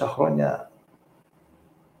πόσα χρόνια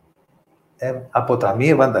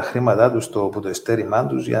αποταμίευαν τα χρήματά τους από το εστέρημά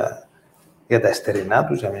τους για τα εστερινά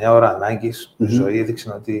τους, για μια ώρα ανάγκης. Η ζωή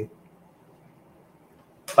έδειξε ότι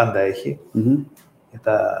πάντα έχει. Για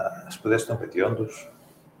τα σπουδές των παιδιών τους,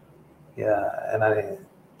 για έναν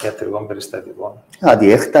ιατρικό περιστατικό.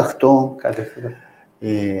 Κάτι έκτακτο.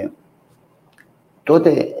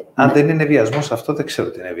 Τότε, αν δεν είναι βιασμός αυτό, δεν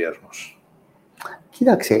ξέρω τι είναι βιασμός.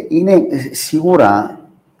 Κοίταξε, είναι σίγουρα,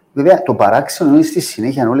 βέβαια το παράξενο είναι στη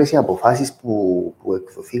συνέχεια όλες οι αποφάσεις που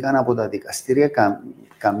εκδοθήκαν από τα δικαστήρια,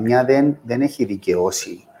 καμιά δεν έχει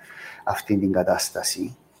δικαιώσει αυτή την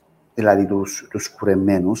κατάσταση, δηλαδή τους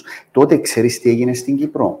κουρεμένους. Τότε ξέρεις τι έγινε στην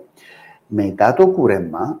Κύπρο. Μετά το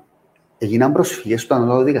κουρέμα έγιναν προσφυγές στο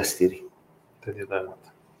ανώτατο δικαστήριο. Τα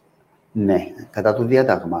διατάγματα. Ναι, κατά του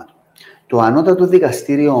διατάγματο. Το ανώτατο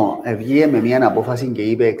δικαστήριο βγήκε με μια απόφαση και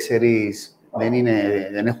είπε, ξέρεις,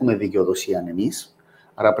 δεν έχουμε δικαιοδοσία εμείς,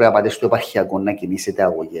 άρα πρέπει να πάτε στο επαρχιακό να κινήσετε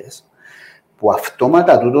αγωγές. Που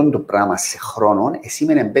αυτόματα τούτο το πράγμα σε χρόνο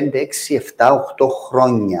σήμαινε 5, 6, 7, 8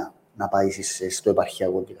 χρόνια να πάει στο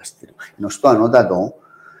επαρχιακό δικαστήριο. Ενώ στο ανώτατο,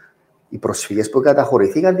 οι προσφυγές που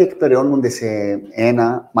καταχωρηθήκαν διεκπεραιώνονται σε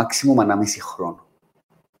 1, μάξιμουμ 1,5 χρόνο.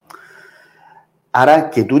 Άρα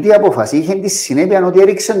και τούτη η απόφαση είχε τη συνέπεια ότι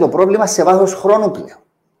έριξε το πρόβλημα σε βάθος χρόνου πλέον.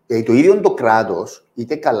 Γιατί το ίδιο το κράτος,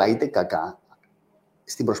 είτε καλά είτε κακά,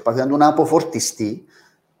 στην προσπάθεια του να αποφορτιστεί,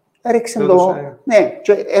 έριξε το. Ναι,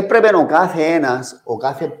 και έπρεπε ο κάθε ένας, ο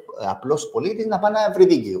κάθε απλός πολίτης να πάει να βρει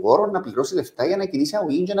δικηγόρο, να πληρώσει λεφτά για να κινήσει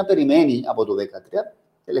αγωγή και να περιμένει από το 2013.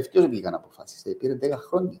 Τελευταίως βγήκαν αποφάσεις. Πήρε 10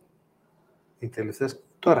 χρόνια. Οι τελευταίες.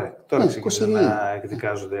 Τώρα ξεκίνησαν να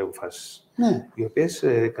εκδικάζονται οι αποφάσεις. Ναι. Οι οποίες,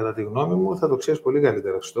 κατά τη γνώμη μου, θα το ξέρεις πολύ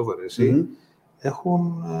καλύτερα, Χριστόφορε, εσύ,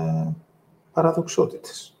 έχουν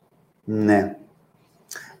παραδοξότητες. Ναι.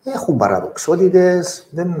 Έχουν παραδοξότητες.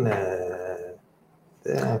 Δεν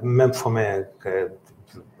μέμφωμε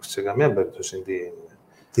σε καμία περίπτωση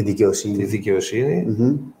τη δικαιοσύνη,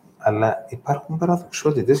 αλλά υπάρχουν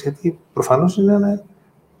παραδοξότητες, γιατί προφανώς είναι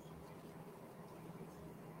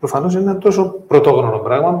ένα τόσο πρωτόγνωρο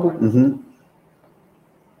πράγμα που...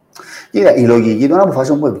 Η λογική των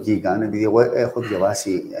αποφάσεων που βγήκαν, επειδή εγώ έχω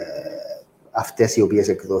διαβάσει αυτές οι οποίες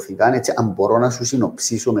εκδόθηκαν, έτσι, αν μπορώ να σου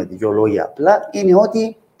συνοψίσω με 2 λόγια απλά, είναι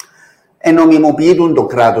ότι ενομιμοποιούν το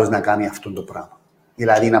κράτος να κάνει αυτό το πράγμα.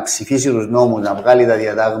 Δηλαδή να ψηφίσει τους νόμους, να βγάλει τα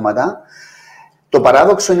διατάγματα. Το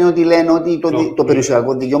παράδοξο είναι ότι λένε ότι το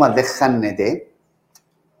περιουσιακό δικαίωμα δεν χάνεται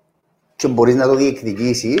και μπορείς να το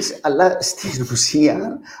διεκδικήσεις, αλλά στην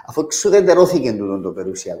ουσία, αφού εξουδετερώθηκε το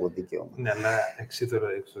περιουσιακό δικαίωμα. Ναι, αλλά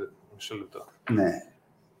μισό λεπτό. Ναι.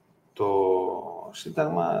 Το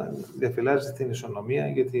Σύνταγμα διαφυλάσσει την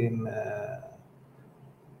ισονομία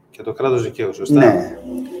και το κράτος δικαίου, σωστά. Ναι.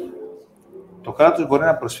 Το κράτος μπορεί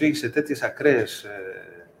να προσφύγει σε τέτοιες ακραίες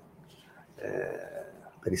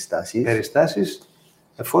περιστάσεις,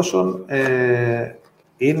 εφόσον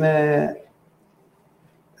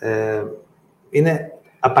είναι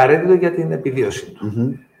απαραίτητο για την επιβίωση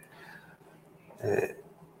του.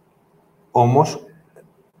 Όμως,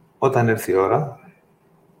 όταν έρθει η ώρα,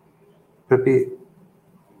 πρέπει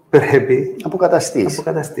να αποκαταστήσει.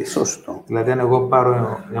 Σωστό. Δηλαδή, αν εγώ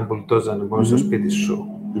πάρω μια μπουλντόζα λοιπόν στο σπίτι σου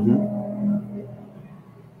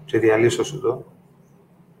και διαλύσω σου εδώ,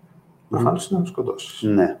 προφανώς είναι να με σκοτώσεις.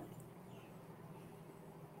 Ναι.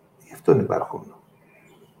 Γι' αυτό υπάρχουν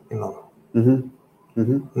οι νόμοι.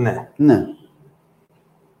 Ναι.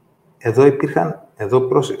 Εδώ υπήρχαν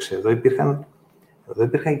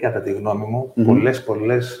κατά τη γνώμη μου πολλές,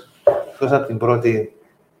 εκτός από την πρώτη,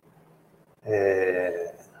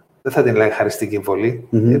 δεν θα την λέγα χαριστική βολή,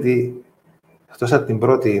 γιατί εκτός από την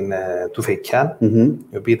πρώτη του Φεκιάν,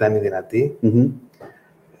 η οποία ήταν η δυνατή,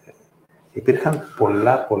 υπήρχαν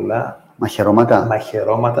πολλά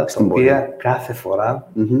μαχαιρώματα, τα οποία κάθε φορά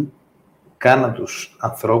κάναν τους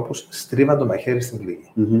ανθρώπους στρίβαν το μαχαίρι στην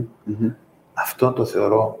πληγή. Αυτό το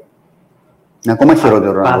θεωρώ ακόμα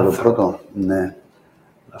χειρότερο από το πρώτο. Ναι.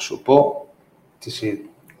 Να σου πω,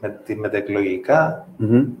 με τα εκλογικά,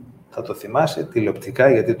 θα το θυμάσαι, τηλεοπτικά,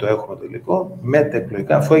 γιατί το έχουμε το υλικό, με τα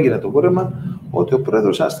εκλογικά, αφού έγινε το κούρεμα, ότι ο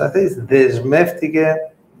πρόεδρος Ανασταθής δεσμεύτηκε,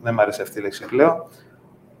 δεν μ' αρέσει αυτή η λέξη πλέον,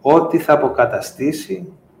 ότι θα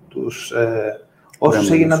αποκαταστήσει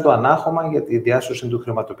όσους έγιναν το ανάχωμα για τη διάσωση του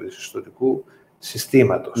χρηματοπιστωτικού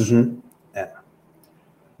συστήματος. Ένα.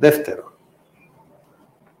 Δεύτερο,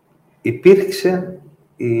 υπήρξε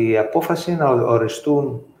η απόφαση να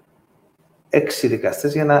οριστούν 6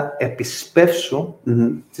 δικαστές για να επισπεύσουν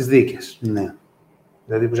τις δίκες. Ναι.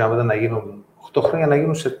 Δηλαδή που ζητάμε να γίνουν 8 χρόνια, να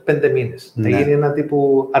γίνουν σε 5 μήνες. Ναι. Να γίνει ένα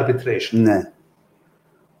τύπου arbitration. Ναι.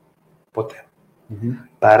 Ποτέ.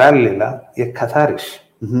 Παράλληλα, η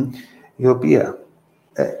εκκαθάριση, η οποία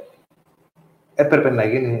έπρεπε να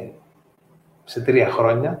γίνει σε 3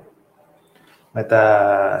 χρόνια, με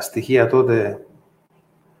τα στοιχεία τότε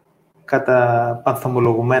κατά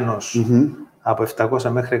πανθομολογουμένως από 700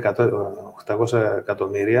 μέχρι 800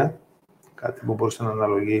 εκατομμύρια, κάτι που μπορούσε να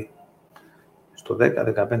αναλογεί στο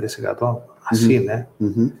 10-15%, ας είναι.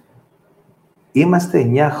 Είμαστε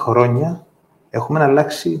 9 χρόνια, έχουμε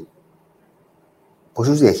αλλάξει.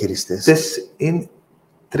 Πόσους διαχειριστές? Είναι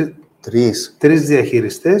 3. 3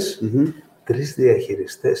 διαχειριστές. 3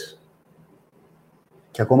 διαχειριστές.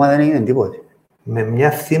 Και ακόμα δεν έγινε τίποτα. Με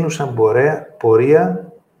μια φθήνουσα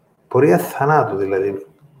πορεία θανάτου, δηλαδή.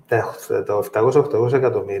 Τα 700-800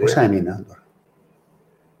 εκατομμύρια. Πόσα έμειναν τώρα?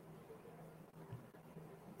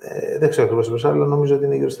 Δεν ξέρω ακριβώς, αλλά νομίζω ότι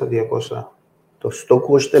είναι γύρω στα 200. Το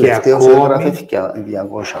στόκος τελευταίος έγραφε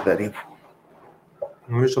 200 περίπου.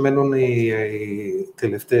 Νομίζω μένουν οι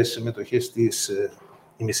τελευταίες μετοχές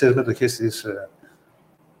οι μισές μετοχές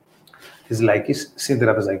της Λαϊκής στην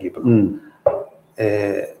Τράπεζα Κύπρου.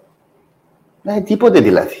 Τίποτε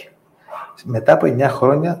δηλαδή. Μετά από 9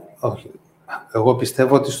 χρόνια, όχι. Εγώ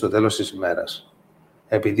πιστεύω ότι στο τέλος της ημέρας,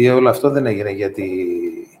 επειδή όλο αυτό δεν έγινε γιατί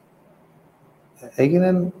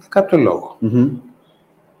έγινε κάποιο λόγο.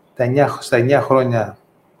 Στα 9 χρόνια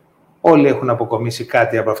όλοι έχουν αποκομίσει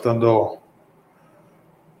κάτι από αυτόν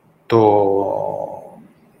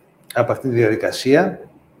από αυτή τη διαδικασία.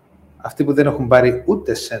 Αυτοί που δεν έχουν πάρει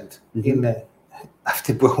ούτε σεντ είναι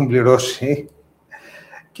αυτοί που έχουν πληρώσει.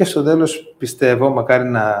 Και στο τέλος πιστεύω, μακάρι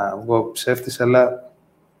να βγω ψεύτης, αλλά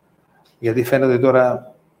γιατί φαίνεται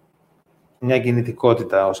τώρα μια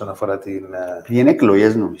κινητικότητα όσον αφορά την... Είναι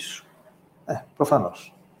εκλογές νομίζω.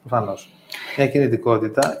 Προφανώς. Μια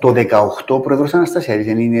κινητικότητα. Το 18 ο πρόεδρος Αναστασιάδης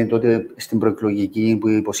δεν είναι τότε στην προεκλογική που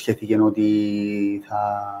υποσχέθηκε ότι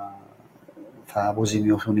θα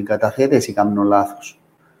αποζημιωθούν οι καταθέτες ή κάνω λάθος?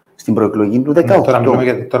 Στην προεκλογή του 18. Ναι, τώρα μιλούμε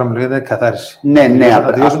για την καθάριση. Ναι.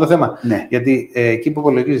 Να τελειώσω το θέμα. Ναι. Γιατί εκεί που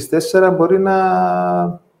υπολογίζεις 4 μπορεί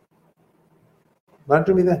να είναι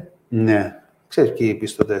 0. Ναι. Ξέρεις ποιοι οι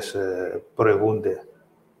πιστωτές προηγούνται.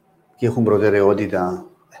 Και έχουν προτεραιότητα.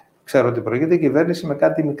 Ξέρω ότι προηγείται η κυβέρνηση με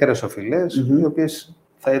κάτι μικρές οφειλές, οι οποίες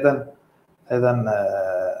θα ήταν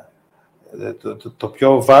το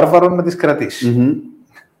πιο βάρβαρο να τις κρατήσει.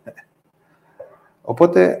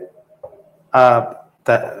 Οπότε,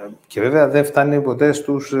 και βέβαια δεν φτάνει ποτέ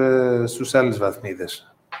στους άλλες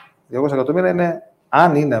βαθμίδες. 200 εκατομμύρια είναι,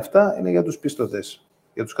 αν είναι αυτά, είναι για τους πιστωτές,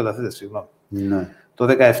 για τους καταθέτες, συγγνώμη. Ναι. Το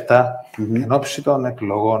 2017, εν ώψη των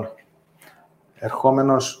εκλογών,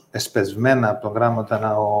 ερχόμενος εσπεσμένα από τον γράμμα ήταν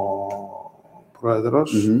ο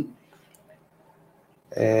πρόεδρος,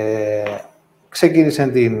 ξεκίνησε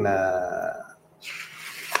την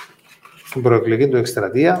προεκλογική του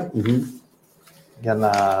εκστρατεία για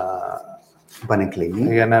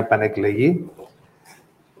να επανεκλεγεί.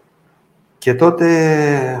 Και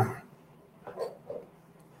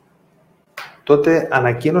τότε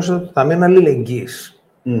ανακοίνωσε το Ταμείο Αλληλεγγύης.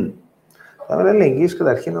 Το Ταμείο Αλληλεγγύης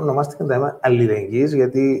καταρχήν ονομάστηκε Ταμείο Αλληλεγγύης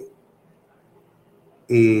γιατί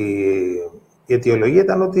η αιτιολογία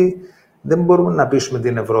ήταν ότι δεν μπορούμε να πείσουμε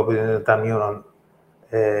την Ευρώπη ότι είναι Ταμείο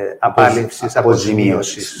απάλληψης,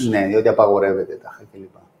 αποζημίωσης. Ναι, διότι απαγορεύεται τα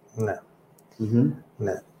κλπ.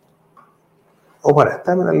 Ναι. Ωραία,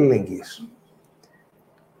 Ταμείο Αλληλεγγύης.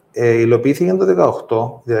 Υλοποιήθηκε το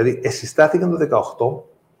 2018, δηλαδή εσυστάθηκε το 2018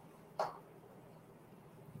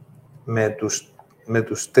 με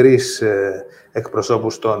τους 3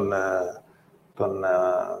 εκπροσώπους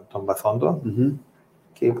των παθόντων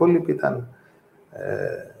και οι υπόλοιποι ήταν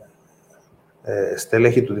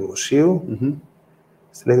στελέχη του δημοσίου,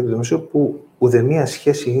 που ουδέμια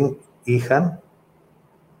σχέση είχαν,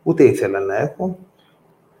 ούτε ήθελαν να έχουν,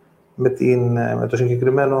 με το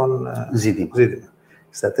συγκεκριμένο ζήτημα.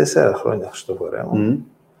 Στα 4 χρόνια Χριστοφορέου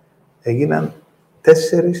έγιναν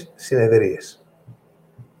 4 συνεδρίες.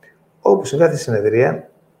 Όπου σε κάθε συνεδρία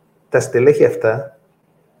τα στελέχη αυτά,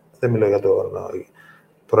 δεν μιλώ για τον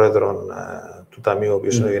πρόεδρο του Ταμείου, ο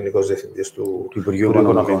οποίος είναι ο Γενικός Διευθυντής του Υπουργείου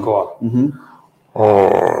Οικονομικών,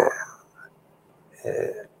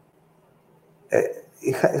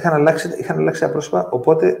 είχαν αλλάξει τα πρόσωπα,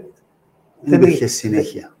 οπότε δεν υπήρχε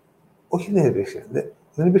συνέχεια. Όχι, δεν υπήρχε.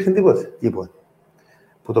 Δεν υπήρχε τίποτε.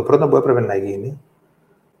 Που το πρώτο που έπρεπε να γίνει,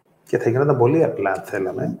 και θα γινόταν πολύ απλά αν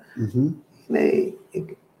θέλαμε,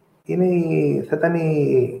 θα ήταν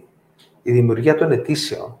η δημιουργία των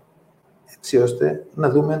αιτήσεων, έτσι ώστε να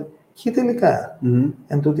δούμε και τελικά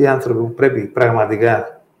εν τούτοι οι άνθρωποι που πρέπει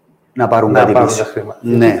πραγματικά να πάρουν τα πίσω. χρήματα.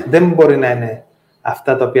 Ναι. Δεν μπορεί να είναι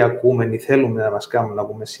αυτά τα οποία ακούμε ή θέλουμε να μας κάνουν να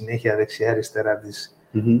ακούμε συνέχεια δεξιά-αριστερά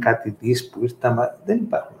κάτι της που ήρθαμε. Δεν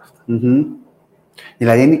υπάρχουν αυτά.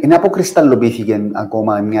 Δηλαδή, είναι αποκρισταλλοποιήθηκε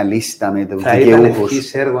ακόμα μια λίστα με τους δικαιούχους. Θα ήταν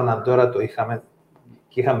ευχής έργο αν τώρα το είχαμε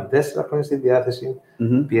και είχαμε 4 χρόνια στη διάθεση,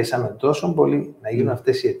 πιέσαμε τόσο πολύ να γίνουν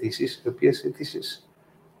αυτές οι αιτήσεις, οι οποίες αιτήσεις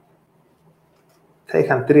θα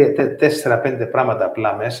είχαν 4-5 πράγματα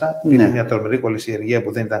απλά μέσα. Είναι μια τρομερή κολυσιεργία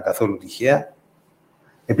που δεν ήταν καθόλου τυχαία.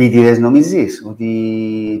 Επίτηδες νομίζεις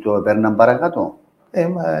ότι το έπαιρναν παρακάτω?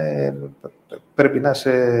 Πρέπει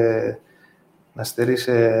να στερείς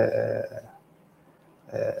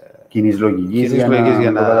κοινής λογικής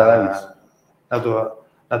για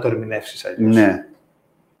να το ερμηνεύσεις αλλιώς.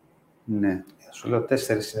 Ναι. Σου λέω 4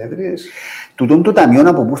 συνεδρίες. Τούτον το ταμείο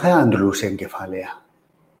από πού θα αντλούσε κεφάλαια?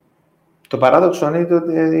 Το παράδοξο είναι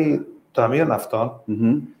ότι το ταμείο αυτών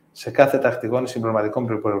σε κάθε τακτικών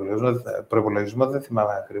συμπληρωματικών προϋπολογισμό, δεν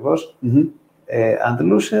θυμάμαι ακριβώς,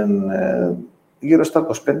 αντλούσαν γύρω στα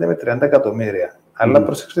 25 με 30 εκατομμύρια. Αλλά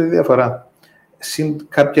προσέξτε τη διαφορά. Συν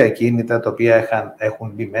κάποια ακίνητα τα οποία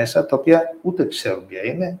έχουν μπει μέσα, τα οποία ούτε ξέρουν ποια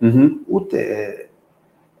είναι,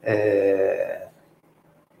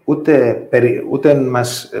 ούτε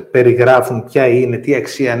μας περιγράφουν ποια είναι, τι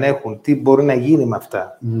αξία έχουν, τι μπορεί να γίνει με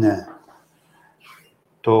αυτά. Ναι.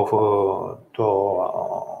 Το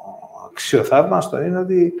αξιοθαύμαστο είναι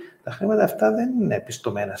ότι τα χρήματα αυτά δεν είναι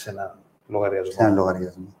πιστωμένα σε έναν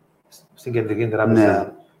λογαριασμό. Στην κεντρική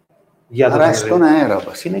τράπεζα. Άρα στον αέρα.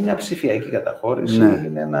 Είναι μια ψηφιακή καταχώρηση,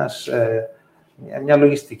 είναι μια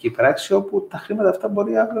λογιστική πράξη όπου τα χρήματα αυτά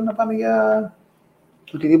μπορεί αύριο να πάνε για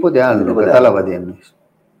οτιδήποτε άλλο. Κατάλαβα τι εννοείς.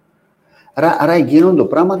 Άρα εκείνο το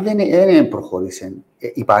πράγμα δεν προχώρησε.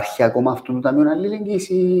 Υπάρχει ακόμα αυτό το ταμείο αλληλεγγύης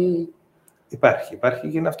ή... Υπάρχει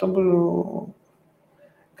και είναι αυτό που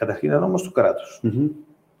καταρχήν είναι νόμος του κράτους.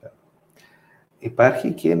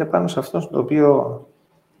 Υπάρχει και είναι πάνω σε αυτό το οποίο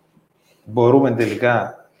μπορούμε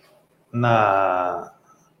τελικά να...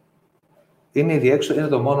 Είναι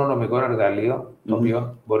το μόνο νομικό εργαλείο το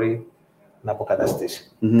οποίο μπορεί να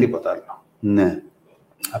αποκαταστήσει. Τίποτα άλλο. Ναι.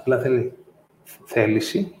 Απλά θέλει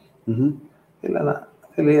θέληση.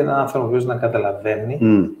 Θέλει έναν άνθρωπο να καταλαβαίνει,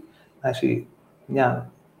 να έχει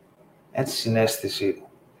μια συναίσθηση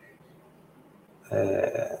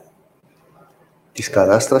της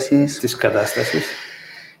κατάστασης.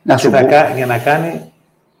 Για να κάνει,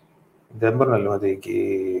 δεν μπορούμε να λέμε ότι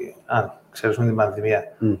αν ξέρουμε την πανδημία,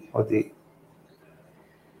 ότι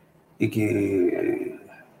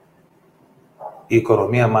η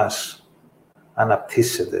οικονομία μας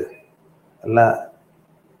αναπτύσσεται, αλλά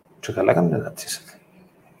και καλά κάνουμε να αναπτύσσεται.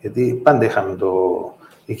 Γιατί πάντα είχαμε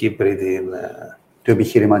η Κύπρη το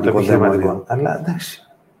επιχειρηματικό. Αλλά εντάξει,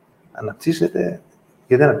 αναπτύσσεται.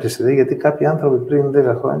 Γιατί αναπτύσσεται? Γιατί κάποιοι άνθρωποι πριν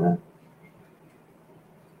 10 χρόνια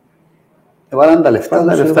έβαλαν τα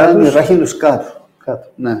λεφτά τους, ράχη τους κάτω.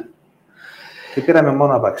 Ναι. Και πήραμε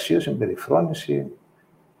μόνο απαξίωση, περιφρόνηση.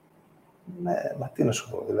 Μα τι να σου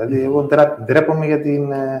πω. Δηλαδή, εγώ ντρέπομαι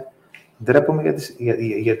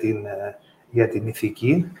για την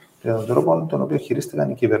ηθική, για τον τρόπο τον οποίο χειρίστηκαν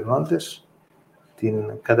οι κυβερνώντες την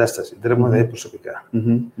κατάσταση. Ντρέπομαι δηλαδή προσωπικά.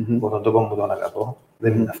 Από τον τόπο μου τον αγαπώ.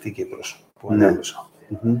 Δεν είναι αυτή η Κύπρος που μεγάλωσα.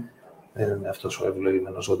 Δεν είναι αυτός ο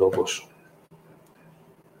ευλογημένος ο τόπος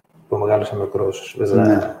που μεγάλωσα μικρός.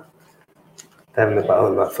 Τα έβλεπα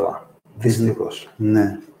όλα αθώα. Δυστυχώς.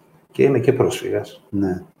 Και είμαι και πρόσφυγας.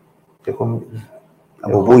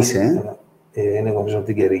 Από πού είσαι? Είναι νομίζω από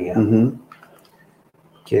την Κερίνια.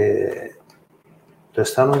 Και το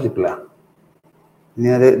αισθάνομαι διπλά.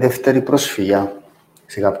 Μια δεύτερη πρόσφυγα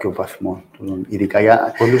σε κάποιο βαθμό. Ειδικά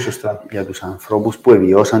για τους ανθρώπους που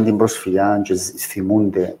εβιώσαν την πρόσφυγα και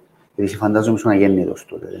θυμούνται. Γιατί φαντάζομαι ήσουν αγέννητος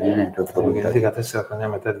τότε, δεν είναι το 70. Γεννήθηκα 4 χρόνια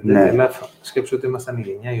μετά την τέτοια, αλλά σκέψου ότι ήμασταν η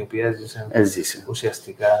γενιά η οποία έζησε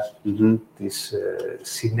ουσιαστικά τις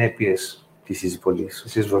συνέπειες της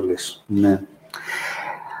εισβολής. Ναι.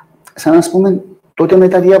 Σαν να πούμε τότε με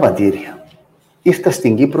τα διαβατήρια. Ήρθα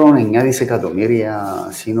στην Κύπρο 9 δισεκατομμύρια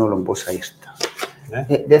σύνολο πόσα ήρθα.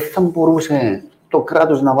 Δεν θα μπορούσε το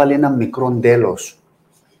κράτος να βάλει ένα μικρό τέλος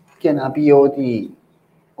και να πει ότι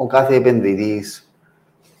ο κάθε επενδυτής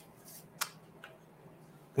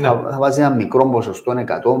θα βάζει ένα μικρό ποσοστό,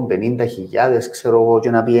 150.000, ξέρω εγώ, και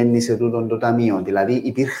να πηγαίνει σε τούτο το ταμείο. Δηλαδή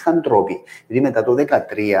υπήρχαν τρόποι. Γιατί μετά το 2013,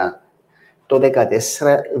 το 2014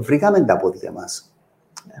 βρήκαμε τα πόδια μας.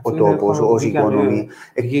 Ο τόπος, ως οικονομία.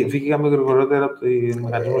 Βγήκαμε γρηγορότερα από το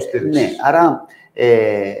μηχανισμό στήριξης. Ναι, άρα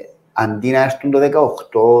αντί να έρθουν το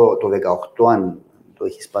 18, αν το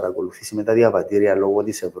έχεις παρακολουθήσει με τα διαβατήρια λόγω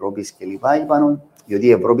της Ευρώπης κλπ. Είπαν ότι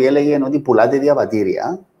η Ευρώπη έλεγε ότι πουλάτε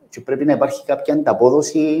διαβατήρια και πρέπει να υπάρχει κάποια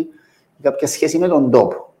ανταπόδοση ή κάποια σχέση με τον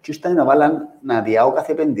τόπο. Και ήρθαν να βάλαν να διάω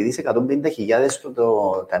κάθε επενδυτής 150.000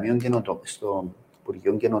 στο Ταμείο στο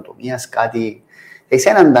Υπουργείο Καινοτομίας, κάτι. Σε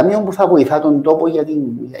έναν ταμείο που θα βοηθά τον τόπο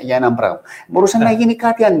για έναν πράγμα. Μπορούσε να γίνει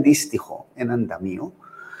κάτι αντίστοιχο, έναν ταμείο,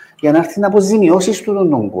 για να έρθει να αποζημιώσει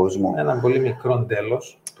τον κόσμο. Ένα πολύ μικρό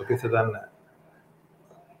τέλος, το οποίο θα ήταν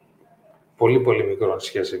πολύ μικρό σε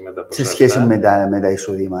σχέση με τα ποσά. Σε σχέση με τα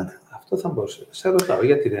εισοδήματα. Αυτό θα μπορούσε. Σε ρωτάω,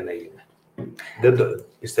 γιατί δεν έγινε.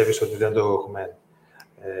 Πιστεύεις ότι δεν το έχουμε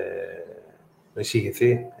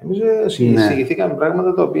εισηγηθεί? Εμείς εισηγηθήκαμε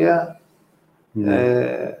πράγματα τα οποία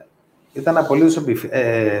ήταν απολύτως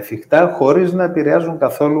εφικτά, χωρίς να επηρεάζουν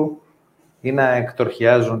καθόλου ή να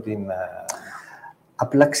εκτορχιάζουν την...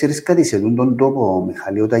 Απλά ξέρεις κάτι, σε τον τόπο,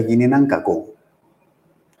 Μιχάλη, όταν γίνει έναν κακό,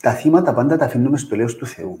 τα θύματα πάντα τα αφήνουμε στο τέλος του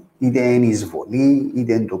Θεού. Είτε είναι η εισβολή,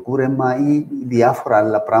 είτε είναι το κούρεμα ή διάφορα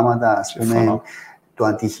άλλα πράγματα, ας πούμε, το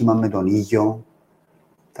ατύχημα με τον ήλιο,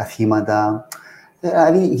 τα θύματα.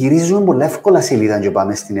 Δηλαδή, γυρίζουμε πολλά εύκολα σελίδα και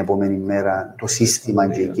πάμε στην επόμενη μέρα το σύστημα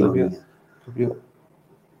και η κοινωνία.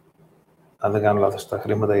 Αν δεν κάνω λάθος, τα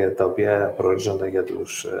χρήματα για τα οποία προορίζονται για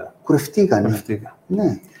τους... Κουρευτήκανε.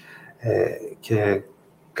 Ναι. Και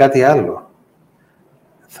κάτι άλλο.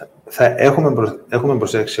 Έχουμε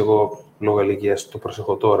προσέξει, εγώ λόγω ηλικίας το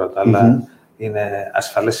προσεχώ τώρα, αλλά είναι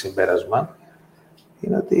ασφαλές συμπέρασμα,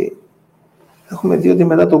 είναι ότι έχουμε δει ότι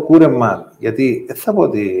μετά το κούρεμα, γιατί θα πω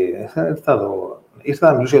ότι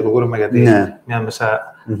ήρθα να μιλήσω για το κούρεμα γιατί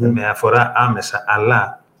με αφορά άμεσα,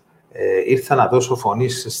 αλλά ήρθα να δώσω φωνή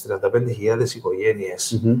στις 35.000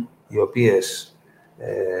 οικογένειες οι οποίες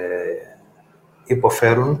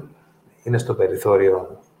υποφέρουν, είναι στο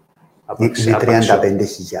περιθώριο. Είναι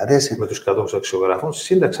 35.000. Με τους κατόχους αξιογράφων,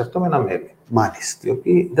 σύνταξη αρτώμενα μέλη. Μάλιστα. Οι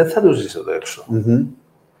οποίοι δεν θα τους δεις εδώ έξω.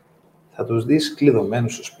 Θα τους δεις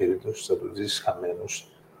κλειδωμένους στο σπίτι τους, θα τους δεις χαμένους.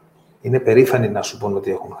 Είναι περήφανοι να σου πούν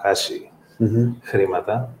ότι έχουν χάσει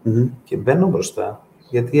χρήματα και μπαίνω μπροστά,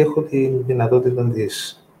 γιατί έχω τη δυνατότητα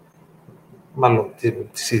της, μάλλον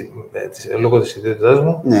λόγω της ιδιότητάς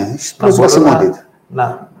μου,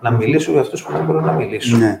 να μιλήσω για αυτούς που δεν μπορούν να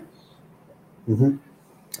μιλήσουν. Ναι.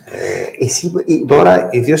 Τώρα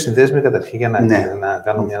οι δύο συνδέσμοι, καταρχήν, για να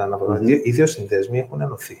κάνω μια αναφορά, οι δύο συνδέσμοι έχουν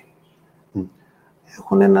ενωθεί.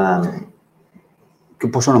 Έχουν ένα... Και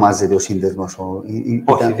πώς ονομάζεται ο σύνδεσμος?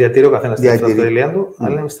 Όχι, διατηρεί ο καθένας την αυτοδελεία του,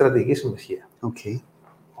 αλλά είναι στρατηγική συμμαχία.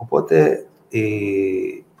 Οπότε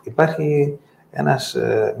υπάρχει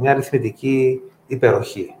μια αριθμητική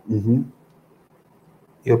υπεροχή,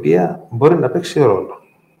 η οποία μπορεί να παίξει ρόλο.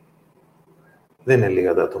 Δεν είναι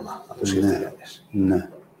λίγα τα άτομα, να το σκεφτεί κανείς.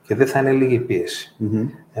 Και δεν θα είναι λίγη πίεση.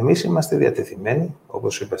 Εμείς είμαστε διατεθειμένοι,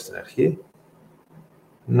 όπως είπα στην αρχή,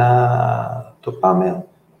 να το πάμε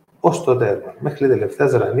ως το τέρμα, μέχρι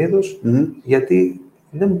τελευταία ρανίδος, γιατί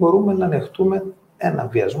δεν μπορούμε να ανεχτούμε ένα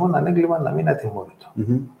βιασμό, ένα έγκλημα να μην είναι ατιμόρυτο.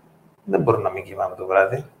 Δεν μπορούμε να μην κοιμάμε το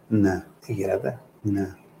βράδυ. Τι γίνεται?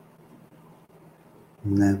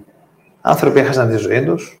 Άνθρωποι έχασαν τη ζωή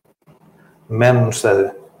τους, μένουν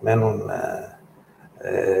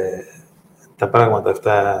τα πράγματα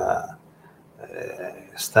αυτά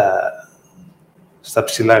στα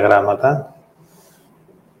ψηλά γράμματα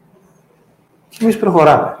και εμείς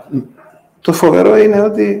προχωράμε. Το φοβερό είναι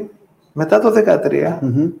ότι μετά το 2013,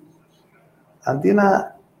 αντί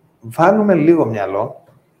να βάλουμε λίγο μυαλό,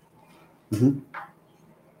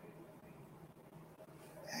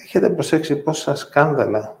 έχετε προσέξει πόσα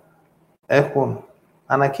σκάνδαλα έχουν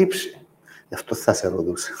ανακύψει. Γι' αυτό θα σε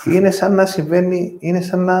ρωτούσα. Είναι σαν να συμβαίνει, είναι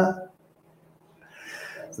σαν να...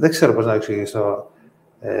 Δεν ξέρω πώς να εξηγήσω.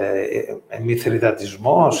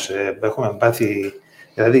 Μυθριδατισμός, έχουμε πάθει...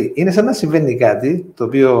 Δηλαδή, είναι σαν να συμβαίνει κάτι το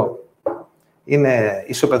οποίο είναι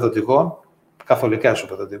ισοπεδωτικό, καθολικά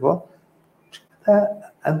ισοπεδωτικό.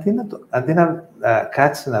 Αντί να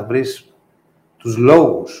κάτσεις να βρεις τους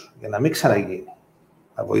λόγους για να μην ξαναγίνει,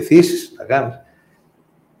 να βοηθήσεις, να κάνεις,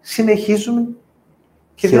 συνεχίζουμε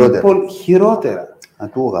και χειρότερα.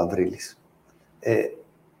 Ατού ο Γαβρίλης.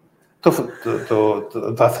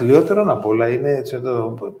 Το αθλιότερο απ' όλα είναι,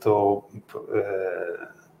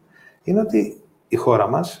 είναι ότι η χώρα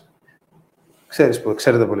μας,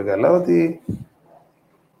 ξέρετε πολύ καλά, ότι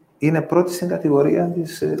είναι πρώτη στην κατηγορία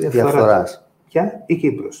της διαφθοράς. Ποια? Η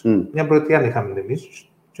Κύπρος. Μια πρωτιά είχαμε εμείς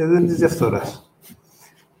και δεν της διαφθοράς.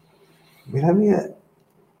 Μιλάμε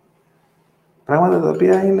Πράγματα τα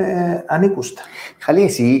οποία είναι ανήκουστα. Χαλή,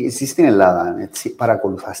 εσύ στην Ελλάδα, έτσι,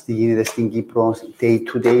 παρακολουθάς τι γίνεται στην Κύπρο, day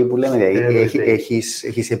to day που λέμε,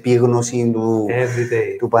 έχεις επίγνωση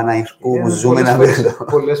του Παναγικού που ζούμε να δούμε.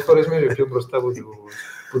 Πολλές φορές είμαι πιο μπροστά από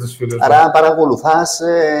τους φίλους μου. Άρα παρακολουθάς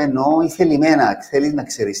ενώ θελημένα, θέλεις να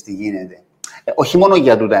ξέρεις τι γίνεται. Όχι μόνο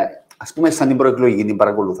για τούτα. Ας πούμε, σαν την προεκλογική την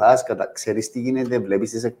παρακολουθάς, ξέρεις τι γίνεται, βλέπεις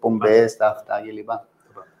τις εκπομπές, τα αυτά κλπ.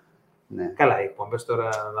 Ναι. Καλά, οι εκπομπές τώρα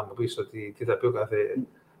να μου πεις ότι τι θα πει ο κάθε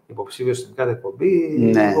υποψήφιος στην κάθε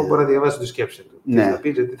εκπομπή, εγώ μπορώ να διαβάσω τη σκέψη του. Τι θα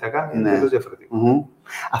πει, τι θα κάνει, είναι τελείως διαφορετικό.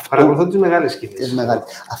 Παρακολουθώ τις μεγάλες κινήσεις.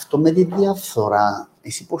 Αυτό με τη διαφθορά,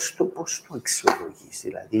 εσύ πώς το αξιολογείς,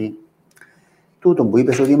 δηλαδή, τούτο που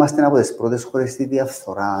είπες ότι είμαστε από τις πρώτες χώρες στη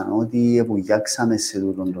διαφθορά, ότι ευουγιάξαμε σε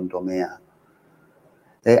τούτον τον τομέα.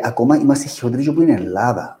 Ακόμα είμαστε χειρότεροι από την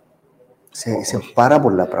Ελλάδα. Σε πάρα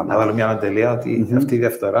πολλά πράγματα. Να βάλω μια ανατελεία ότι αυτή η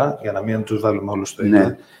διαφθορά, για να μην τους βάλουμε όλους στο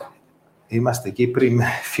ίδιο, είμαστε Κύπροι με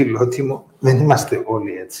φιλότιμο, δεν είμαστε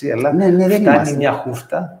όλοι έτσι, αλλά φτάνει μια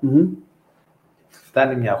χούφτα,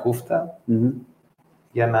 φτάνει μια χούφτα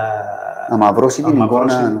για να μαυρώσει την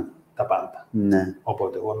εικόνα τα πάντα.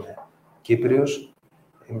 Οπότε εγώ είμαι Κύπριος,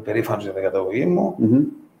 είμαι περήφανος για την καταγωγή μου,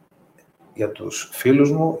 για τους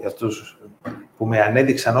φίλους μου, για τους που με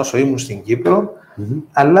ανέδειξαν όσο ήμουν στην Κύπρο,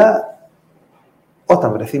 αλλά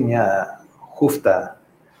όταν βρεθεί μια χούφτα,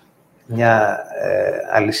 μια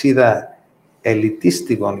αλυσίδα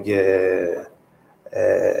ελιτίστικων και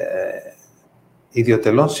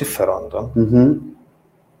ιδιωτελών συμφερόντων,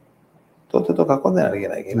 τότε το κακό δεν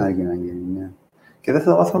αργεί να γίνει. Και δεν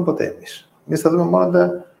θα το μάθουμε ποτέ εμείς. Εμείς θα δούμε μόνο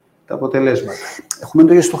τα αποτελέσματα. Έχουμε το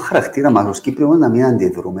ίδιο στο χαρακτήρα μας, ως Κύπριο, να μην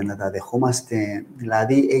αντιδρούμε, να τα δεχόμαστε.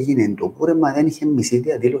 Δηλαδή, έγινε το κούρεμα, δεν είχε μισή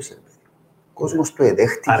διαδήλωση. Ο κόσμος το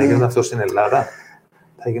εδέχτηκε. Αν έγινε αυτό στην Ελλάδα,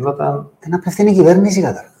 θα γινόταν. Δεν απευθύνει η κυβέρνηση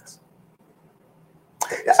καταρχάς.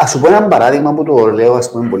 Ας σου πω ένα παράδειγμα που το λέω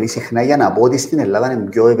πολύ συχνά για να πω ότι στην Ελλάδα είναι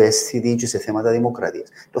πιο ευαίσθητη και σε θέματα δημοκρατίας.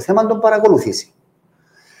 Το θέμα των παρακολουθήσει.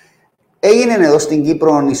 Έγινε εδώ στην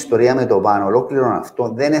Κύπρο ιστορία με το Πάνο, ολόκληρο αυτό,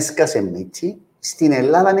 δεν έσκασε μίτσι. Στην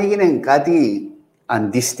Ελλάδα έγινε κάτι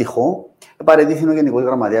αντίστοιχο. Παραιτήθηκε ο Γενικός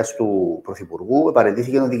Γραμματέας του Πρωθυπουργού,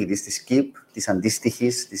 παραιτήθηκε ο διοικητής της ΚΙΠ, της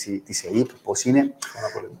αντίστοιχης, της ΕΙΠ, πώς είναι.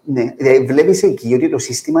 Ναι, βλέπεις εκεί ότι το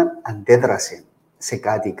σύστημα αντέδρασε σε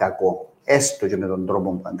κάτι κακό, έστω και με τον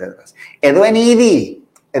τρόπο που αντέδρασε. Εδώ είναι ήδη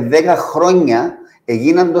 10 χρόνια,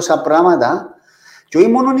 έγιναν τόσα πράγματα και όχι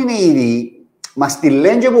μόνο είναι ήδη, μας τη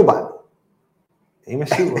λένε και που πάνε. Είμαι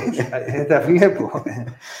σίγουρος. Τα βλέπω.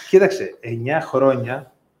 Κοίταξε, 9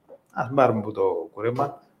 χρόνια, ας πάρουμε από το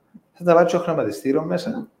κουρέμα, θα τα βάλει το χρηματιστήριο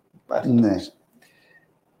μέσα. Ναι.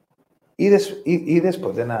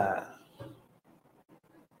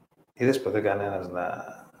 Είδες ποτέ κανένας να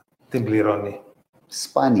την πληρώνει.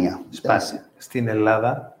 Σπάνια. Στην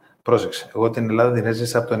Ελλάδα, πρόσεξε, εγώ την Ελλάδα την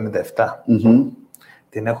έζησα από το 1997.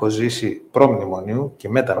 Την έχω ζήσει προ-μνημονίου και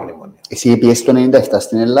μετά-μνημονίου. Εσύ πιέσαι το 1997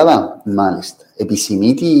 στην Ελλάδα, μάλιστα.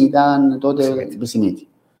 Επισημίτη ήταν τότε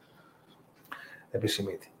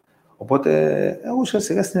επισημίτη. Οπότε, εγώ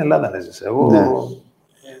ουσιαστικά στην Ελλάδα έζησα.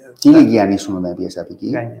 Τι ηλικία ήσουν όταν πιέσαι από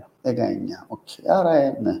εκεί? 19.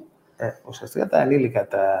 Άρα, ναι. Ουσιαστικά τα ανήλικα,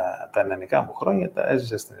 τα νεανικά μου χρόνια τα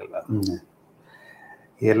έζησα στην Ελλάδα. Ναι.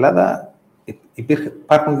 Η Ελλάδα,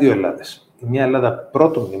 υπάρχουν δύο Ελλάδες. Μια Ελλάδα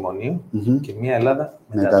πρώτου μνημονίου και μια Ελλάδα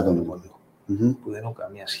μετά το μνημονίου, που δεν έχουν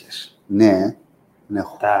καμία σχέση. Ναι.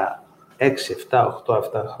 Τα 6, 7, 8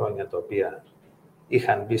 αυτά χρόνια τα οποία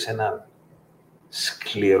είχαν μπει σε έναν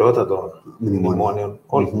σκληρότατο μνημόνιο,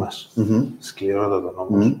 όλοι μας, σκληρότατο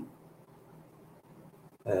όμως,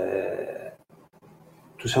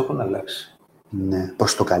 τους έχουν αλλάξει. Ναι.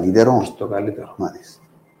 Προς το καλύτερο. Προς το καλύτερο. Μάλιστα.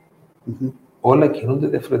 Όλα κινούνται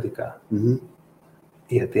διαφορετικά.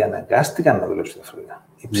 Γιατί αναγκάστηκαν να δουλέψουν διαφορετικά.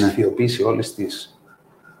 Η ψηφιοποίηση όλης της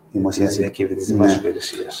δημόσιας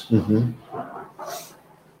υπηρεσίας.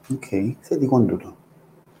 Θετικό τούτο.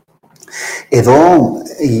 Εδώ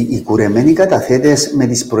οι κουρεμένοι καταθέτες με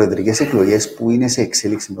τις προεδρικές εκλογές που είναι σε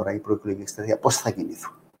εξέλιξη τώρα, η προεκλογική εκστρατεία, πώς θα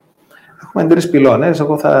κινηθούν? Έχουμε 3 πυλώνες. Ο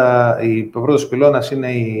πρώτος πυλώνας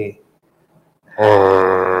είναι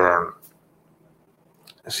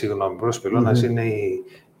είναι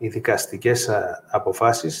οι δικαστικές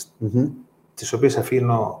αποφάσεις, τις οποίες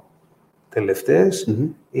αφήνω τελευταίες.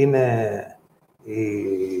 Είναι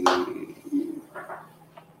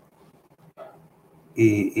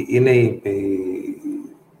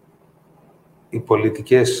οι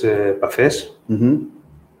πολιτικές επαφές.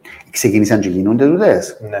 Ξεκίνησαν και γίνονται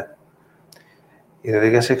δουλειές. Ναι. Η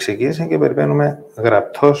διαδικασία ξεκίνησε και περιμένουμε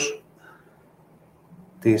γραπτός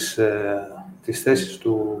τις θέσεις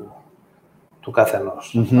του του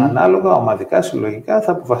καθενός. Ανάλογα, ομαδικά, συλλογικά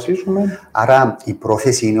θα αποφασίσουμε. Άρα η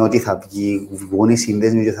πρόθεση είναι ότι θα βγουν οι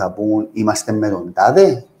σύνδεσμοι και θα πούν είμαστε με τον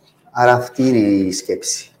τάδε. Άρα αυτή είναι η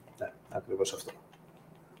σκέψη. Ναι, ακριβώς αυτό.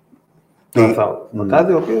 Ο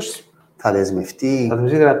τάδε ο οποίος θα δεσμευτεί. Θα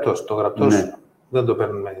δεσμευτεί γραπτός. Το γραπτός δεν το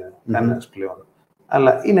παίρνουμε κανένας πλέον.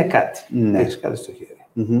 Αλλά είναι κάτι. Έχεις κάτι στο χέρι.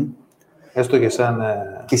 Έστω και σαν.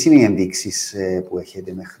 Ποιες είναι οι ενδείξεις που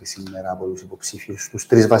έχετε μέχρι σήμερα από τους υποψήφιους, τους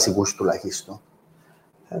 3 βασικούς τουλάχιστον?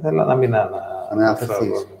 Θα ήθελα να μην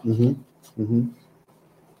αναφερθείς.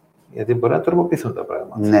 Γιατί μπορεί να τροποποιηθούν τα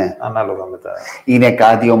πράγματα. Ναι. Ανάλογα με τα. Είναι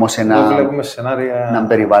κάτι όμως ένα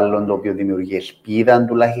περιβάλλον το οποίο δημιουργεί ελπίδα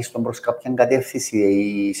τουλάχιστον προς κάποια κατεύθυνση.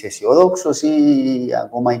 Είσαι αισιόδοξος ή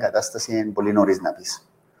ακόμα η κατάσταση είναι πολύ νωρίς να πεις?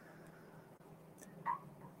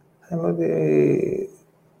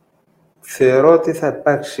 Θεωρώ ότι θα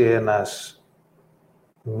υπάρξει ένας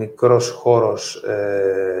μικρός χώρος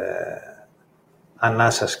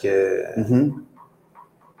ανάσας και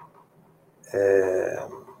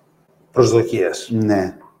προσδοκίας.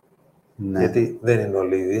 Ναι. Γιατί δεν είναι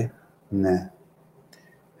όλοι ήδη. Ναι.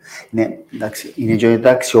 Ναι, εντάξει, είναι και τα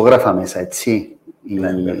αξιόγραφα μέσα, έτσι, οι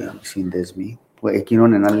σύνδεσμοι. Που εκείνο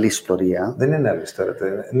είναι άλλη ιστορία. Δεν είναι άλλη ιστορία.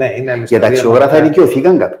 Ναι, είναι άλλη ιστορία. Για τα αξιόγραφα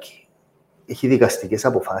δικαιωθήκαν κάποιοι. Έχει δικαστικές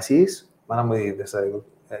αποφάσεις. Μάνα μου,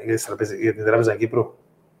 για την Τράπεζα Κύπρου.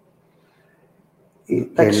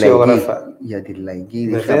 Τα αξιόγραφα. Για τη λαϊκή.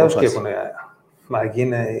 Βεβαίως και έχουν. Μα εκεί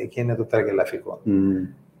είναι το τραγελαφικό.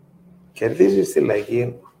 Κερδίζεις τη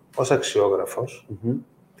λαϊκή ως αξιόγραφος,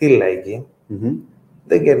 τη λαϊκή.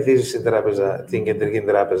 Δεν κερδίζεις την κεντρική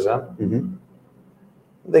τράπεζα.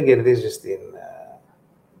 Δεν κερδίζεις την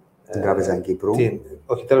Τράπεζα Κύπρου.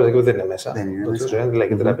 Όχι, η Τράπεζα Κύπρου δεν είναι μέσα. Είναι τη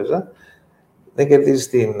λαϊκή τράπεζα. Δεν κερδίζεις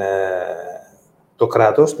το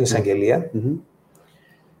κράτος, την εισαγγελία.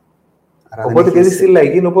 Οπότε κερδίζεις τη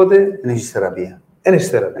λαϊκή, οπότε. Δεν έχεις θεραπεία. Είναι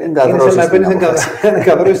θεραπεία. Είναι σαν να παίρνεις ένα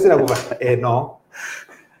καβρό στην αποφάση. Ενώ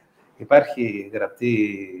υπάρχει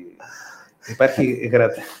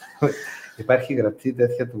γραπτή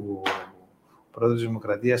τέτοια του Πρόεδρου της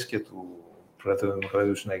Δημοκρατίας και του Πρόεδρου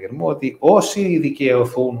του Συναγερμού ότι όσοι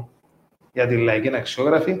δικαιωθούν για τη λαϊκή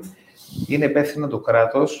αξιόγραφη είναι υπεύθυνο το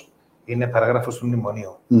κράτος, είναι παράγραφος του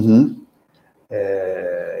μνημονίου.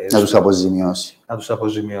 Να τους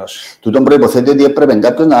αποζημιώσει. Τούτον προϋποθέτει ότι έπρεπε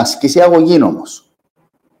κάποιος να ασκήσει αγωγή όμως.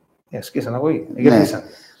 Ασκήσαν αγωγή.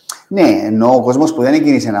 Ναι, ενώ ο κόσμος που δεν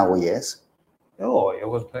εκκίνησε αγωγές. Όχι, ο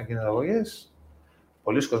κόσμος που δεν εκκίνησε αγωγές,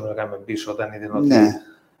 πολλοί κόσμοι να κάνουμε πίσω όταν είδαν ότι.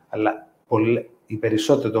 Αλλά οι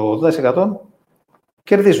περισσότεροι, το 80%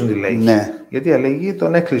 κερδίζουν τη λαϊκή. Γιατί η αλλαγή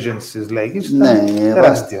των negligence της λαϊκής ήταν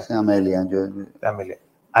τεράστια. Αμέλεια.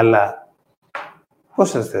 Αλλά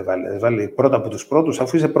πώς θα σε βάλει πρώτα από τους πρώτους,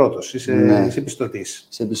 αφού είσαι πρώτος, είσαι πιστωτής.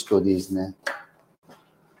 Είσαι πιστωτής, ναι.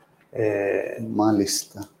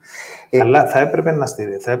 Μάλιστα. Αλλά θα έπρεπε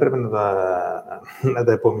να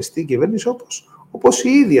τα επομιστεί η κυβέρνηση όπως η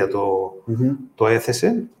ίδια το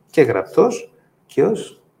έθεσε και γραπτός και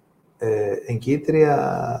ως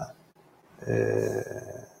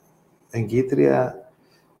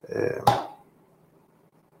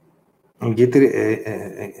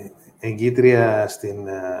εγκύτρια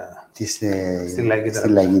στη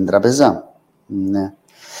Λαϊκή Τραπεζά. Ναι.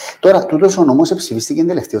 Τώρα, τούτος ο νόμος ψηφίστηκε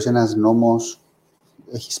τελευταίως ένας νόμος.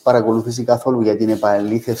 Έχεις παρακολουθήσει καθόλου για την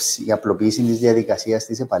επαλήθευση, για απλοποίηση της διαδικασίας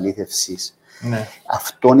της επαλήθευσης? Ναι.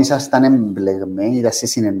 Αυτόν ήσασταν εμπλεγμένοι, ήταν σε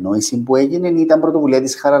συνεννόηση που έγινε ή ήταν πρωτοβουλία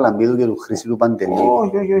της Χαραλαμπίδου και του Χρυσή του Παντελή?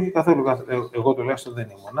 Όχι, καθόλου. Εγώ τουλάχιστον δεν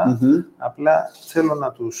ήμουνα. Απλά θέλω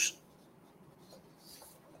να τους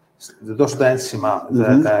δώσω τα ένσημα,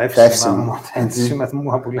 τα εύσημα μου.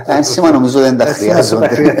 Τα ένσημα νομίζω δεν τα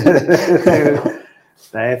χρειάζονται.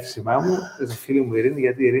 Τα εύσημά μου, στη φίλη μου Ειρήνη,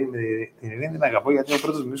 γιατί την Ειρήνη την αγαπώ, γιατί είναι ο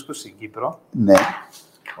πρώτος μουσικός στην Κύπρο. Ναι.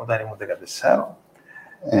 Όταν ήμουν 14,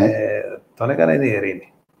 τον έκανα η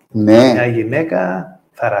Ειρήνη. Ναι. Μια γυναίκα,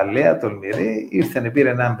 θαραλέα, τολμηρή, πήρε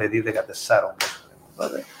έναν παιδί 14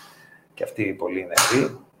 τότε, και αυτή πολύ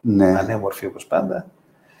νεαρή, ανέμορφη όπως πάντα,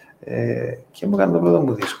 και μου έκανε τον πρώτο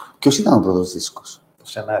μου δίσκο. Ποιος ήταν ο πρώτος δίσκος? Το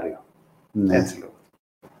σενάριο. Ναι. Έτσι λέω.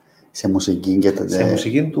 Σε μουσική και σε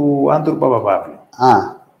μουσική του Άντρου Παπαπαύλου.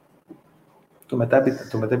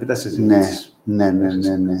 Το μετέπειτα συζήτησης. Ναι.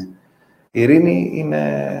 Η Ειρήνη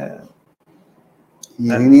είναι... Η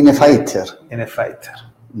Ειρήνη είναι fighter. Είναι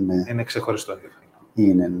fighter. Ναι. Είναι ξεχωριστό.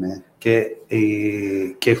 Είναι, ναι. Και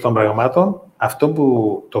εκ των πραγμάτων, αυτό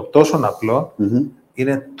που το τόσο απλό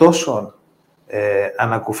είναι τόσο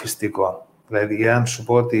ανακουφιστικό. Δηλαδή, αν σου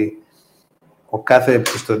πω ότι ο κάθε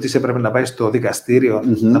πιστωτής έπρεπε να πάει στο δικαστήριο,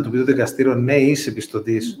 να του πει το δικαστήριο ναι, είσαι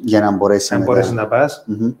πιστωτής, για να μπορέσει να πας,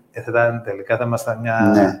 τελικά θα ήμασταν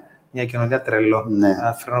μια κοινωνία τρελών,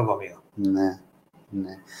 ένα φρενοδομείο. Ναι.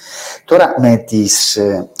 Ναι. Τώρα με τις...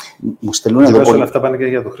 μου στέλνουν εδώ όλα αυτά πάνε και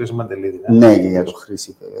για τον Χρήση Παντελίδη. Ναι, και για τον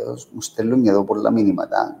Χρήση βεβαίως. Μου στέλνουν εδώ πολλά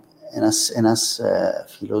μηνύματα. Ένας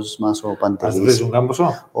φίλος μας, ο Παντελής... Ας βρίζουν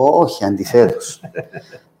κάμποσο? Όχι, αντιθέτως.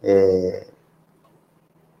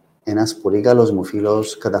 Ένας πολύ καλός μου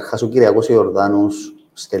φίλος, καταρχάς ο Κυριακός Ιορδάνος,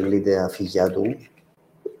 στέλνει τα αφηγιά του.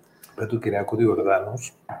 Πες του Κυριακού του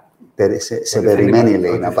Ιορδάνους. Σε περιμένει,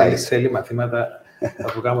 λέει, να πάει. Θέλει μαθήματα,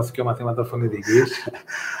 θα του κάνω 2 μαθήματα φωνητικής,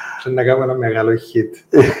 ώστε να κάνω ένα μεγάλο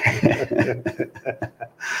hit.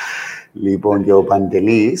 Λοιπόν, και ο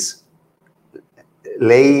Παντελής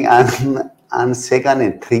λέει, αν σε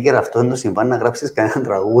έκανε trigger αυτό το συμβάν να γράψεις κανένα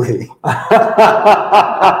τραγούδι.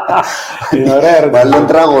 Είναι ωραία ερώτηση. Μάλλον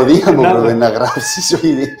τραγωδία μου πρέπει να γράψεις.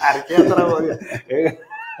 Αρκετά τραγωδία.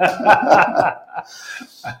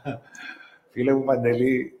 Φίλε μου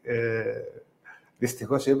Παντελή,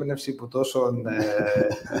 δυστυχώς η έμπνευση που τόσο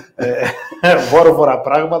βόρβορα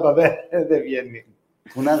πράγματα δεν βγαίνει.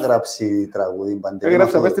 Πού να γράψει τραγούδι, Παντελή?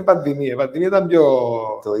 Έγραψα μέσα στην πανδημία. Η πανδημία ήταν πιο...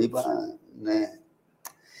 Το είπα, ναι.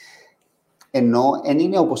 Ενώ δεν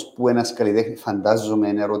είναι όπως που ένας καλλιτέχνης, φαντάζομαι,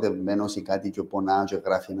 είναι ερωτευμένος ή κάτι και πονά και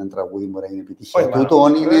γράφει έναν τραγούδι, μπορεί να είναι επιτυχία.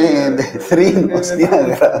 Τούτον είναι θρήνος, τι να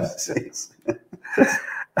γράψεις.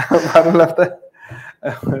 Παρ' όλα αυτά...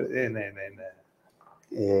 Ναι.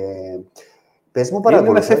 Πες μου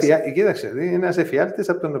παρακολουθές. Κοίταξε, είναι ένας εφιάλτης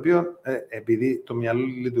από τον οποίο, επειδή το μυαλό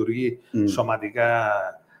λειτουργεί σωματικά,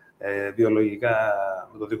 βιολογικά,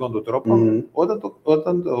 με τον δικό του τρόπο,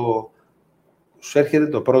 όταν σου έρχεται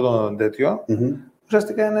το πρώτο τέτοιο,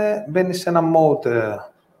 ουσιαστικά μπαίνεις σε ένα mode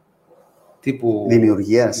τύπου...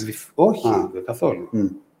 Δημιουργίας. Όχι, καθόλου.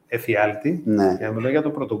 Εφιάλτη, και μιλάω για το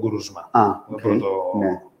πρώτο γκρούσμα.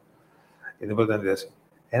 Για την πρώτη αντίδραση.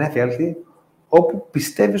 Ένα εφιάλτη όπου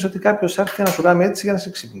πιστεύεις ότι κάποιος έρθει να σου κάνει έτσι για να σε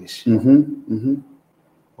ξυπνήσει.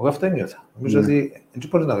 Εγώ αυτό νιώθα. Νομίζω ότι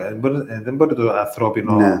δεν μπορεί το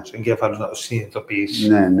ανθρώπινο εγκέφαλο να το συνειδητοποιήσει.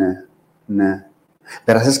 Ναι.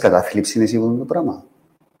 Πέρασες κατάθλιψη εσύ αυτό το πράγμα?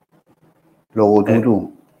 Λόγω τούτου.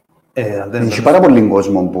 Έχει πάρα πολύ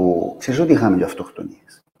κόσμο που ξέρεις ότι είχαμε και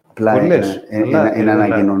αυτοκτονίες. Απλά ένα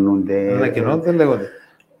ανακοινωνούνται. Ανακοινώνονται, λέγονται.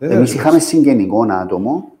 Εμείς είχαμε συγγενικό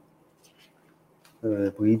άτομο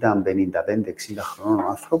που ήταν 55-60 χρόνων ο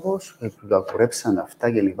άνθρωπος, του το ακουρέψαν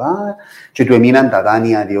αυτά κλπ. Και του έμειναν τα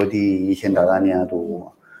δάνεια, διότι είχε τα δάνεια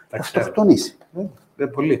του. Αυτοκτονήσει.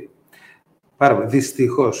 Πολύ. Πάρα πολύ.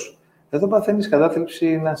 Δυστυχώς. Εδώ παθαίνεις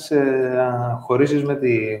κατάθλιψη να σε χωρίσεις με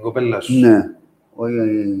την κοπέλα σου. Ναι,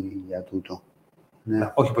 όχι για τούτο.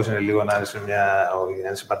 Όχι πως είναι λίγο να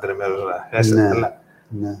είσαι παντρεμένος, να χάσεις τα καλά.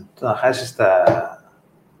 Το να χάσεις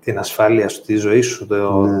την ασφάλεια σου, τη ζωή σου.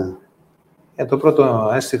 Το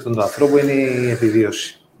πρώτο αίσθηκτο του ανθρώπου είναι η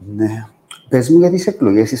επιβίωση. Ναι. Πες μου για τις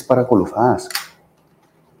εκλογές, τις παρακολουθάς?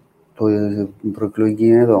 Η προεκλογική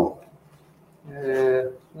είναι εδώ.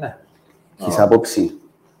 Ναι. Έχεις άποψη?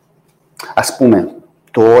 Ας πούμε,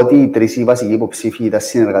 το ότι οι 3 βασικοί υποψήφοι ήταν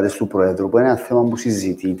συνεργάτες του Προέδρου, που είναι ένα θέμα που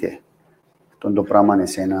συζητείται. Αυτό το πράγμα είναι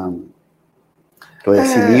εσένα. Το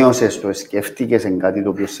σημείωσες, το σκέφτηκες, είναι κάτι το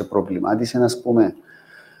οποίο σε προβλημάτισε, ας πούμε.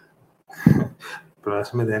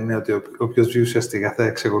 Με την έννοια ότι όποιος βγει ουσιαστικά θα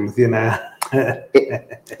εξακολουθεί να...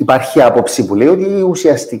 Υπάρχει άποψη που λέει ότι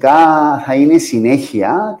ουσιαστικά θα είναι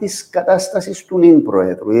συνέχεια της κατάστασης του νυν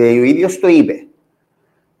Προέδρου. Ο ίδιος το είπε.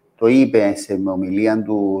 Το είπε σε ομιλία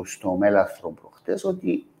του στο Μέλαρθρο προχτές,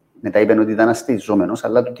 ότι μετά είπε ότι ήταν αστηριζόμενος,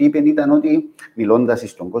 αλλά το τι είπε ήταν ότι, μιλώντας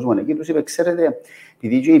στον κόσμο εκεί, τους είπε, ξέρετε,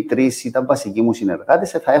 επειδή και οι 3 ήταν βασικοί μου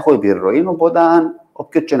συνεργάτες, θα έχω επιρροή, οπότε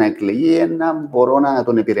όποιος και να εκλεγεί, να μπορώ να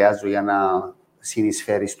τον επηρεάζω για να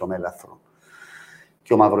συνεισφέρει στο Μέλαρθρο.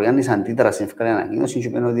 Και ο Μαυρογιάννης αντίδρασε, έφυγε ανακοίνωση και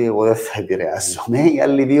είπε ότι εγώ δεν θα επηρεάζομαι, οι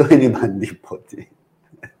άλλοι 2 δεν είπαν τίποτε.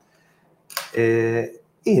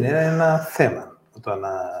 Είναι ένα θέμα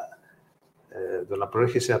το να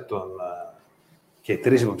προέρχεσαι από τον... και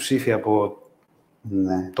 3 υποψήφοι από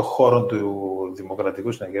το χώρο του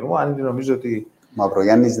Δημοκρατικού Συναγερμού, αν νομίζω ότι ο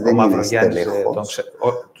Μαυρογιάννης δεν είναι στελέχος.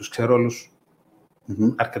 Τους ξέρω όλους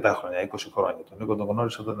αρκετά χρόνια, 20 χρόνια. Τον Νίκο τον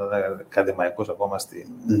γνώρισα όταν ήταν ακαδημαϊκός ακόμα στη...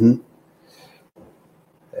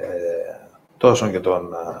 τόσο και τον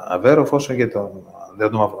Αβέροφ, όσο και τον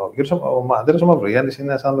Μαυρογιάννη. Ο Ανδρέας ο Μαυρογιάννης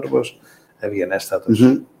είναι ένας άνθρωπος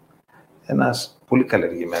ευγενέστατος. Ένας πολύ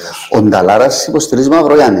καλλιεργημένος. Ο Νταλάρας υποστηρίζει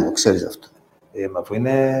Μαυρογιάννη, το ξέρεις αυτό. Αφού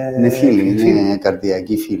είναι... Είναι φίλοι, είναι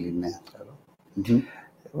καρδιακοί φίλοι, ναι.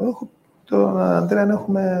 Τον Ανδρέα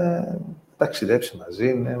έχουμε ταξιδέψει μαζί,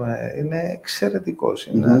 είναι εξαιρετικός.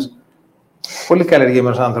 Είναι ένας πολύ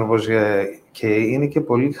καλλιεργημένος άνθρωπος και είναι και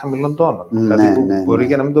πολύ χαμηλών τόνων. Κάτι που μπορεί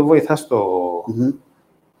και να μην το βοηθά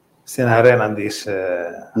στην αρένα της.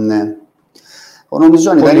 Ναι.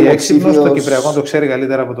 Νομίζω αν ήταν υποψήφιος... Το Κυπριακό το ξέρει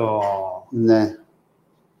καλύτερα από το... Ναι.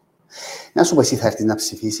 Να σου πω, εσύ θα έρθεις να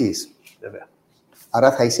ψηφίσεις. Βέβαια.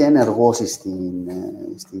 Άρα θα είσαι ενεργός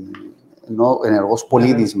ενεργός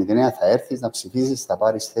πολίτης με την έννοια θα έρθεις να ψηφίσεις, θα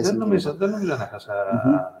πάρεις θέση. Δεν νομίζω να χάσα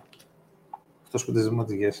αυτός που τις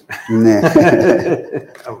δημοτικές. Ναι.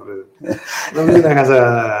 Νομίζω να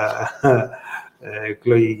χάσα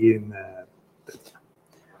εκλογική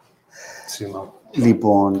συγγνώμη.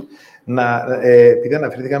 Λοιπόν... Επειδή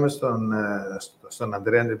αναφερθήκαμε στον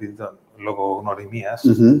Ανδρέα, επειδή τον λόγω γνωριμίας,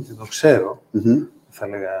 το ξέρω, θα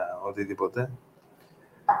έλεγα οτιδήποτε.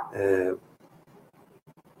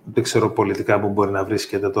 Δεν ξέρω πολιτικά που μπορεί να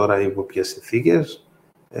βρίσκεται τώρα ή υπό ποιες συνθήκες.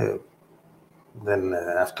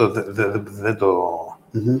 Αυτό δεν το...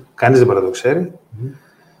 Κανείς δεν μπορεί να το ξέρει.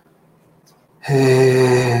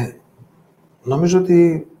 Νομίζω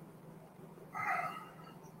ότι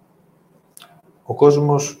ο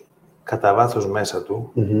κόσμος κατά βάθος μέσα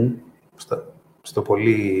του, στο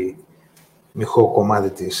πολύ μειχό κομμάτι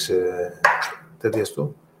της τέτοιας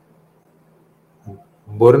του,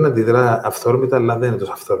 μπορεί να αντιδρά αυθόρμητα, αλλά δεν είναι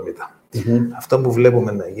τόσο αυθόρμητα. Αυτό που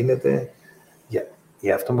βλέπουμε να γίνεται,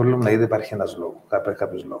 για αυτό που βλέπουμε να γίνεται υπάρχει ένας λόγος,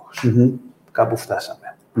 κάποιος λόγος. Κάπου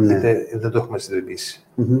φτάσαμε. Είτε δεν το έχουμε συνειδητοποιήσει.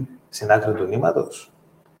 Στην άκρη του νήματος,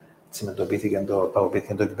 συμμετωπίθηκε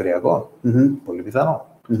το Κυπριακό, πολύ πιθανό.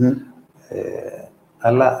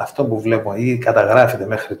 Αλλά αυτό που βλέπουμε ή καταγράφεται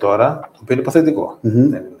μέχρι τώρα, το οποίο είναι υποθετικό,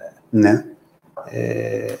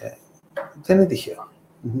 δεν είναι τυχαίο.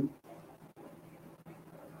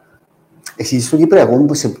 Εσύ στο Κυπριακό,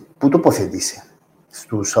 πού τοποθετείσαι?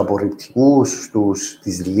 Στους απορριπτικούς,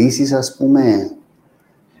 τις λύσεις, ας πούμε?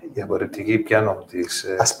 Η απορριπτική πιάνω της...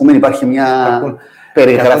 Ας πούμε υπάρχει μια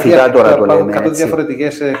περιγραφικά τώρα το λέμε. Κάτω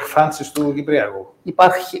διαφορετικές εκφάνσεις του Κυπριακού.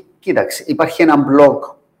 Κοίταξε, υπάρχει ένα μπλοκ,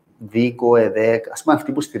 Δίκο, ΕΔΕΚ, ας πούμε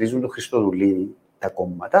αυτοί που στηρίζουν τον Χριστοδουλίδη, τα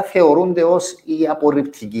κόμματα, θεωρούνται ως οι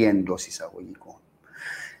απορριπτικοί εντός εισαγωγικών.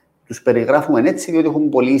 Τους περιγράφουμε έτσι, διότι έχουν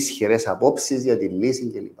πολύ ισχυρές απόψεις για τη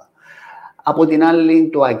λύση κλπ. Από την άλλη,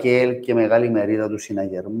 το ΑΚΕΛ και μεγάλη μερίδα του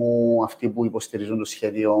συναγερμού, αυτοί που υποστηρίζουν το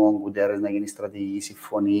σχέδιο Γκουτέρες να γίνει στρατηγική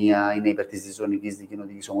συμφωνία, είναι υπέρ της διζωνικής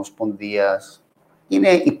δικοινοτικής ομοσπονδίας. Είναι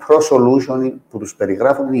η pro-solution που τους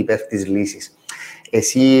περιγράφουν, είναι υπέρ της λύσης.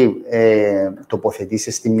 Εσύ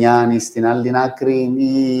τοποθετείσαι στη μια ή στην άλλη άκρη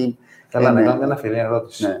ή... Καλά, να κάνω μια φιλή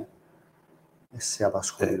ερώτηση. Ναι. Σε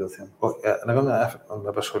απασχολεί το θέμα. Να κάνω μια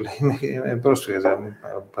απασχολή. Είναι πρόσφυγες, να μην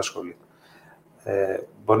απασχολεί.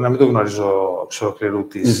 Μπορεί να μην το γνωρίζω εξ ολοκληρού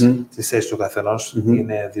τις θέσεις του καθενός.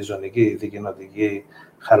 Είναι διζωνική, δικοινοτική,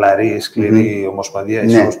 χαλαρή, σκληρή ομοσπονδία.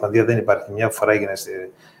 Η ομοσπονδία δεν υπάρχει. Μια φορά έγινε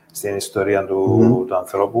στην ιστορία του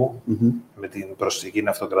ανθρώπου με την προσωπική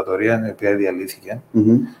αυτοκρατορία, η οποία διαλύθηκε.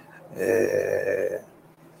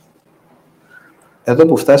 Εδώ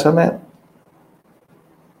που φτάσαμε,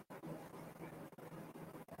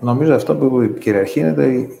 νομίζω αυτό που κυριαρχεί είναι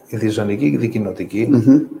η διζωνική, δικοινοτική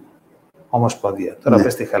ομοσπονδία. Τώρα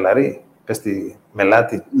πες τη χαλαρή, πες τη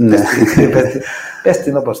μελάτη, πες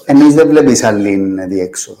την όπως θες. Εμείς δεν βλέπεις άλλη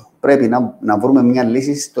διέξοδο. Πρέπει να βρούμε μια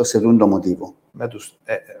λύση σε το μοτίβο.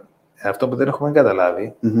 Αυτό που δεν έχουμε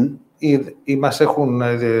καταλάβει, ή μας έχουν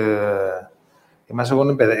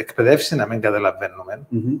εκπαιδεύσει να μην καταλαβαίνουμε,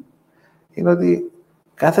 είναι ότι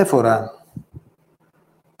κάθε φορά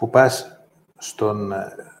που πας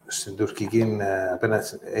στην τουρκική,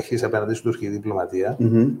 έχεις απέναντι στην τουρκική διπλωματία,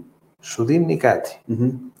 σου δίνει κάτι.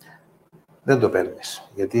 Δεν το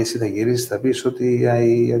παίρνεις. Γιατί εσύ θα γυρίσεις, θα πεις ότι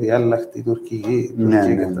η αδιάλαχτη τουρκική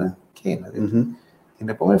και αυτά. Και είναι. Την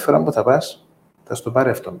επόμενη φορά που θα πας, θα στο πάρει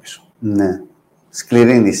αυτό πίσω. Ναι.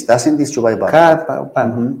 Σκληρή τη στάση της και πάει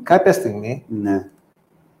πάνω. Κάποια στιγμή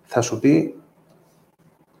θα σου πει,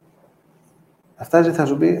 θα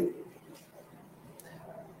σου πει,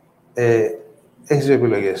 έχεις δύο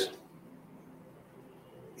επιλογές.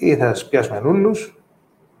 Ή θα σας πιάσουμε νουλούς,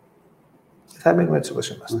 θα μείνουμε έτσι όπως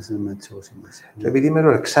είμαστε. Και επειδή είμαι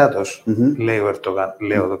ορεξάτος, λέει ο Ερντογάν,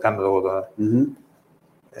 λέω το κάνω εγώ τώρα,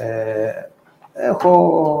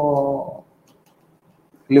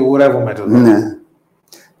 λιγουρεύομαι το τώρα. Ναι.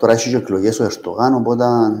 Τώρα έχει και εκλογές ο Ερντογάν, οπότε...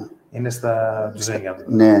 Είναι στα τζουζένια του.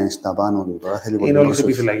 Ναι, στα πάνω του. Τώρα είναι όλοι σε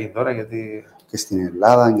επιφυλακή τώρα, γιατί... Και στην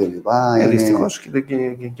Ελλάδα και λοιπά. Δυστυχώς και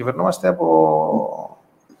κυβερνόμαστε από...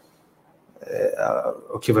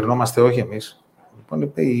 Κυβερνόμαστε όχι εμείς.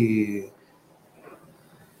 Λοιπόν,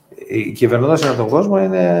 οι κυβερνώντας ανά τον κόσμο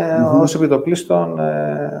είναι ως επιτοπλίστων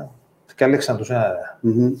και αλέξαν τους.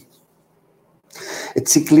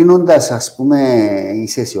 Έτσι κλείνοντας, ας πούμε,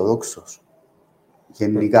 είσαι αισιοδόξος.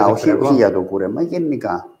 Γενικά, όχι για το κούρεμα,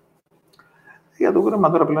 γενικά. Για το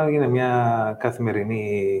κούρεμα τώρα πλέον είναι μια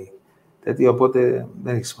καθημερινή τέτοιο, οπότε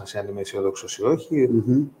δεν έχει σημασία αν είμαι αισιόδοξος ή όχι.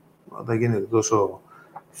 Όταν γίνεται τόσο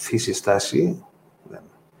φύση στάση,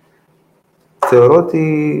 θεωρώ ότι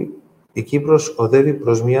η Κύπρος οδεύει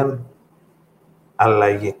προς μια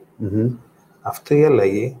αλλαγή. Αυτή η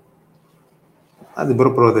αλλαγή, αν την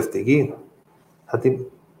προοδευτική,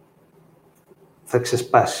 θα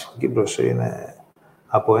ξεσπάσει. Η Κύπρος είναι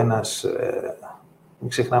από ένας... μην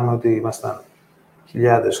ξεχνάμε ότι ήμασταν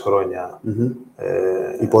χιλιάδες χρόνια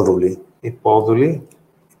υπόδουλοι.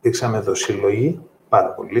 Υπήρξαμε εδώ σύλλογοι, πάρα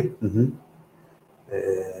πολλοί.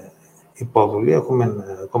 Υπόδουλοι, έχουμε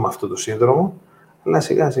ακόμα αυτό το σύνδρομο, αλλά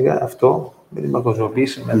σιγά σιγά αυτό με την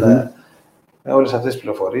παγκοσμιοποίηση, με όλες αυτές τις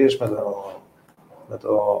πληροφορίες,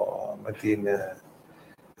 με την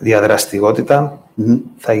διαδραστικότητα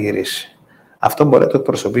θα γυρίσει. Αυτό μπορεί να το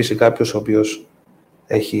εκπροσωπήσει κάποιος ο οποίος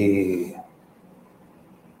έχει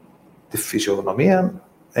τη φυσιογνωμία,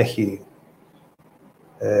 έχει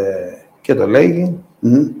και το λέγει,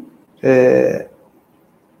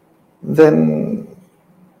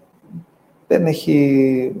 δεν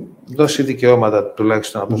έχει δώσει δικαιώματα,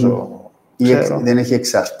 τουλάχιστον από όσο ξέρω. Δεν έχει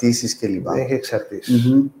εξαρτήσεις κλπ. Δεν έχει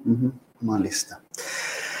εξαρτήσεις. Μάλιστα.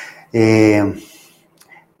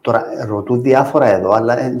 Τώρα, ρωτούν διάφορα εδώ,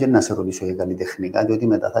 αλλά δεν να σε ρωτήσω για καλλιτεχνικά, διότι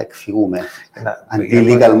μετά θα εκφυγούμε. Αντί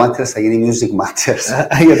legal matters θα γίνει music matters.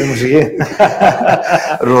 Για τη μουσική.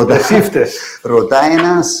 Ρωτάει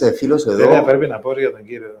ένας φίλος εδώ. Βέβαια, πρέπει να πω για τον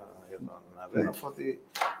κύριο Αβέροφ ότι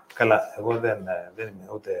καλά, εγώ δεν είμαι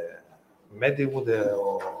ούτε μέτρη, ούτε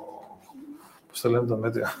πώς το λέμε το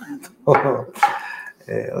μέτριο.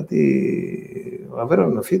 Ότι ο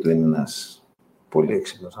Αβέροφ του είναι ένας πολύ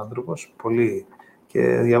έξυπνος άνθρωπος, πολύ. Και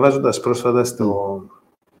διαβάζοντας πρόσφατα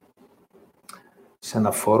σε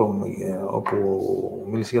ένα φόρουμ όπου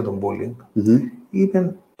μίλησε για τον bullying,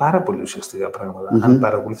 είπε πάρα πολύ ουσιαστικά πράγματα. Αν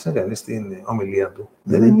παρακολουθήσει κανείς την ομιλία του,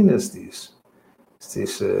 δεν έμεινε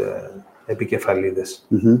στις επικεφαλίδες.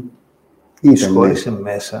 Σχόλησε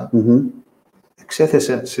μέσα,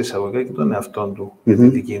 εξέθεσε σε εισαγωγικά και τον εαυτό του για τη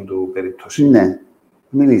δική του περίπτωση. Ναι,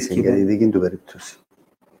 μίλησε για τη δική του περίπτωση.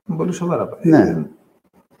 Πολύ σοβαρά πράγματα.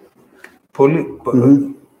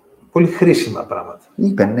 Πολύ χρήσιμα πράγματα.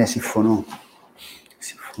 Είπε, ναι, συμφωνώ.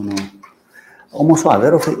 Όμως ο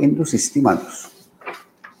Αβέροφ είναι του συστήματος.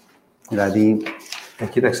 Δηλαδή...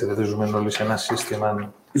 Κοίταξε, δεν ζούμε όλοι σε ένα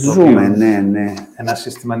σύστημα... Ζούμε, ναι. Ένα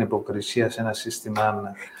σύστημα υποκρισίας, ένα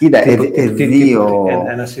σύστημα... Κοίτα,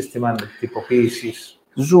 ένα σύστημα τυποποίησης.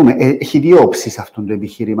 Ζούμε. Έχει δύο όψεις αυτό το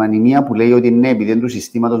επιχείρημα. Η μία που λέει ότι ναι, επειδή είναι του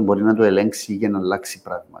συστήματος μπορεί να το ελέγξει για να αλλάξει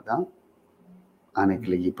πράγματα. Αν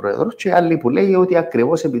εκλεγεί πρόεδρος, και άλλοι που λέει ότι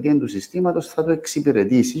ακριβώς επειδή είναι του συστήματος θα το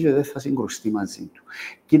εξυπηρετήσει και δεν θα συγκρουστεί μαζί του.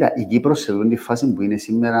 Κοίτα, η Κύπρος σε αυτή τη φάση που είναι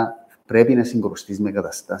σήμερα πρέπει να συγκρουστεί με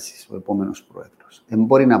καταστάσεις ο επόμενος πρόεδρος. Δεν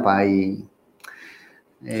μπορεί να πάει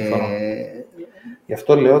γι'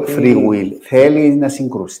 αυτό λέω ότι... free will. Θέλει να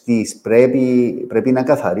συγκρουστείς, πρέπει να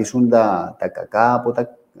καθαρίσουν τα κακά από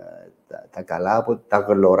τα καλά, από τα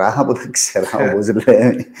γλωρά, από τα ξερά, όπως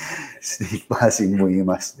λέμε, στη φάση που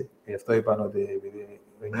είμαστε. Γι' αυτό είπαν ότι επειδή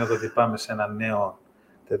νιώθω ότι πάμε σε ένα νέο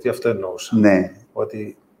τέτοιο, αυτό εννοούσα. Ναι.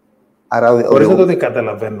 Ότι χωρίς να το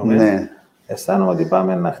καταλαβαίνουμε, ναι. Αισθάνομαι ότι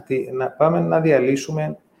πάμε να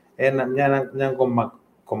διαλύσουμε μια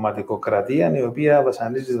κομματικοκρατία η οποία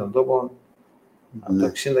βασανίζει τον τόπο από το 60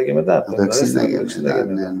 και μετά. Από το 60 και μετά,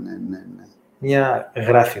 ναι. Μια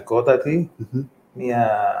γραφικότατη, μια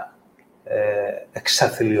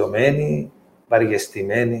εξαθλιωμένη,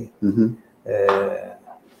 βαριεστημένη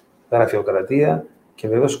γραφειοκρατία και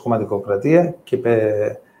βεβαίως κομματικοκρατία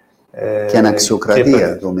και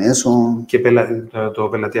αναξιοκρατία το μέσο. Και το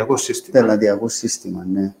πελατειακό σύστημα. Πελατειακό σύστημα,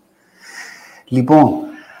 ναι. Λοιπόν,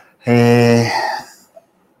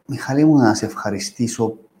 Μιχάλη μου, να σε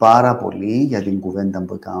ευχαριστήσω πάρα πολύ για την κουβέντα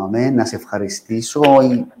που έκαναμε. Να σε ευχαριστήσω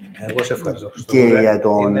εγώ σε ευχαριστώ, και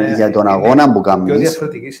για τον αγώνα που κάνεις. Πιο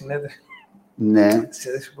διαφορετική συνέντευξη. Ναι.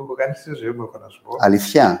 Συνέντευξη που έχω κάνει στη ζωή μου, έχω να σου πω.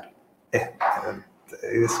 Αλήθεια.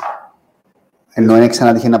 Ενώ είναι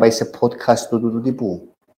ξανά να πάει σε podcast του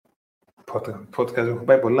τύπου. Podcast έχω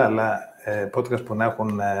πάει πολλά, αλλά podcast που να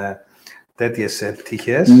έχουν τέτοιες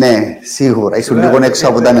πτυχές. Ναι, σίγουρα. Ήσουν λίγο έξω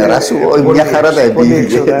από τα νερά σου. Μια χαρά τα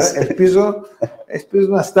επίγειες. Ελπίζω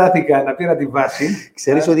να στάθηκα, να πήρα τη βάση.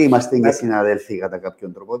 Ξέρεις ότι είμαστε και συναδέλφοι κατά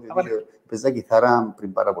κάποιον τρόπο. Διότι παίζα κιθάρα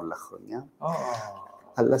πριν πάρα πολλά χρόνια.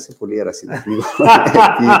 Αλλά σε πολύ ερασιτεχνικό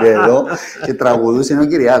επίπεδο και τραγουδούσε ο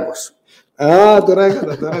Κυριάκος. Τώρα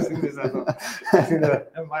συνήθιζα το.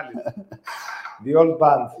 Μάλιστα. The old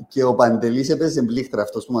band. Και ο Παντελής έπαιζε πλήκτρα,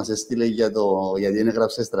 αυτός που μας έστειλε γιατί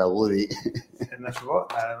έγραψες τραγούδι. Να σου πω, να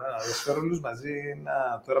τους φέρω όλους μαζί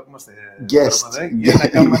τώρα που είμαστε guest. για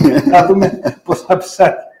να δούμε πώς θα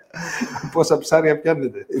ψάξει. Πόσα ψάρια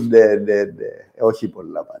πιάνετε? Ναι. Όχι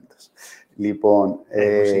πολλά πάντως. Λοιπόν...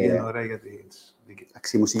 Η μουσική είναι ωραία για τις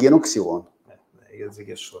δικές η μουσική είναι οξυγόνο. Ναι, για τις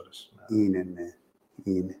δικές σου ώρες.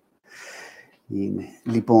 Είναι.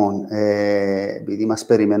 Λοιπόν, επειδή μας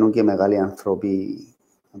περιμένουν και μεγάλοι άνθρωποι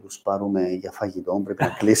να τους πάρουμε για φαγητό, πρέπει να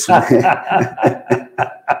κλείσουμε.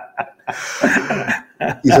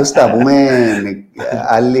 Ίσως τα πούμε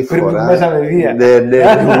άλλη φορά. Μέσα με βία. Ναι,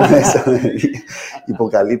 μέσα με βία. Υπό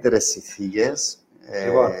καλύτερες συνθήκες.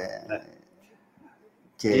 Λοιπόν,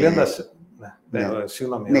 κλείνοντας...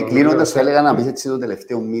 Ναι, κλείνοντας, θα έλεγα να πεις έτσι το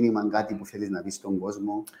τελευταίο μήνυμα, κάτι που θέλεις να πεις στον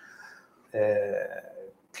κόσμο.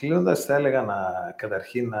 Κλείνοντας, θα έλεγα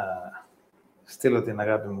καταρχήν να στείλω την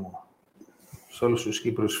αγάπη μου σε όλους τους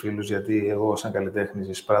Κύπρους φίλους, γιατί εγώ σαν καλλιτέχνης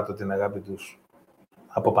εισπράττω την αγάπη τους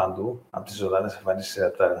από παντού, από τις ζωντανές εμφανίσεις,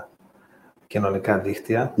 από τα κοινωνικά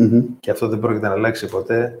δίκτυα, και αυτό δεν πρόκειται να αλλάξει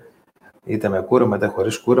ποτέ, είτε με κούρεμα, είτε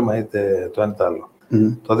χωρίς κούρεμα, είτε το ένα το άλλο.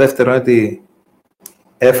 Το δεύτερο είναι ότι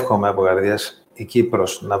εύχομαι από καρδιάς η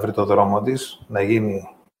Κύπρος να βρει το δρόμο της, να γίνει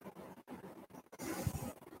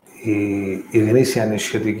η γνήσια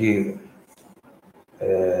νησιωτική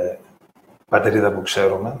πατερίδα που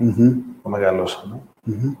ξέρουμε, που μεγαλώσαμε.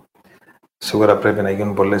 Σίγουρα πρέπει να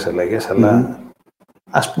γίνουν πολλές αλλαγές, αλλά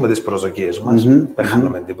ας πούμε τις προσδοκίες μας, δεν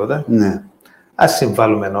χάνουμε τίποτα. Ας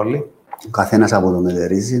συμβάλλουμε όλοι. Ο καθένας από το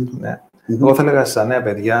μετερίζει. Ναι. Εγώ θα έλεγα στα νέα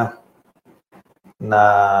παιδιά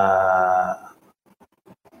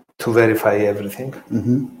to verify everything.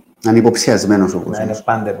 Να είναι υποψιασμένος ο κόσμος. Να είναι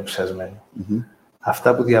πάντα υποψιασμένοι.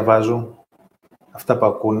 Αυτά που διαβάζουν, αυτά που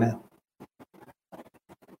ακούνε,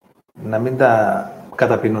 να μην τα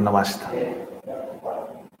καταπίνουν αμάσιτα.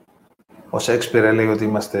 Ο Σέξπιρ έλεγε ότι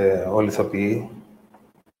είμαστε όλοι ηθοποιοί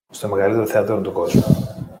στο μεγαλύτερο θέατρο του κόσμου.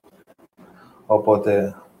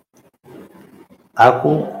 Οπότε,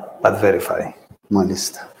 άκου, but verify.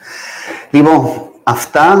 Μάλιστα. Λοιπόν,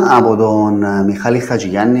 αυτά από τον Μιχάλη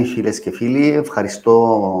Χατζηγιάννη, φίλες και φίλοι.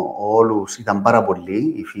 Ευχαριστώ όλους. Ήταν πάρα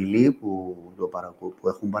πολλοί οι φίλοι που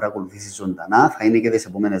έχουν παρακολουθήσει ζωντανά. Θα είναι και τις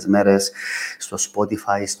επόμενες μέρες στο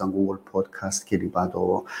Spotify, στο Google Podcast κλπ.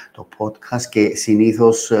 Το podcast, και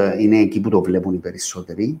συνήθως είναι εκεί που το βλέπουν οι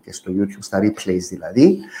περισσότεροι, και στο YouTube, στα replays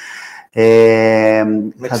δηλαδή.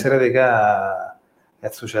 Με εξαιρετικά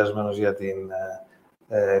ενθουσιασμένος για την...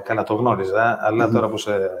 καλά το γνώριζα, αλλά τώρα που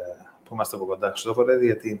είμαστε από κοντά, Χριστόφορε,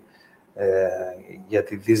 για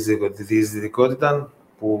τη διεισδυτικότητα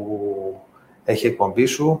που έχει εκπομπή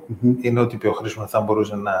σου, είναι ότι πιο χρήσιμο θα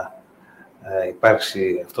μπορούσε να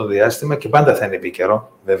υπάρξει αυτό το διάστημα, και πάντα θα είναι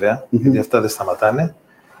επίκαιρο, βέβαια, γιατί αυτά δεν σταματάνε.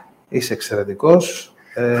 Είσαι εξαιρετικός.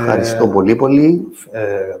 Ευχαριστώ πολύ.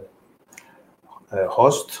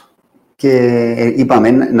 Host. Και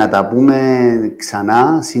είπαμε να τα πούμε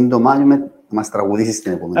ξανά σύντομα, να μας τραγουδήσεις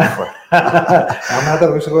την επόμενη φορά. Άμα να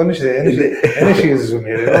τραγουδήσω εγώ, δεν έχει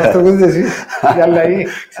ζουμί. Να τραγουδήσεις εσύ, για λαή.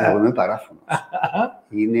 Εγώ είμαι παράφωνος.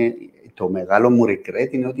 Το μεγάλο μου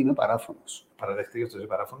regret είναι ότι είμαι παράφωνος. Παραδεχτείς ότι είσαι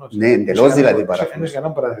παράφωνος? Ναι, εντελώς δηλαδή παράφωνος. Ένας για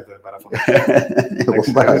να παραδεχτώ ότι παράφωνος.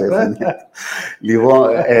 Εγώ παραδεχτώ. Λοιπόν,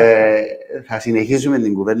 θα συνεχίσουμε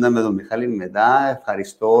την κουβέντα με τον Μιχάλη μετά.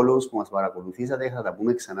 Ευχαριστώ όλους που μας παρακολουθήσατε. Θα τα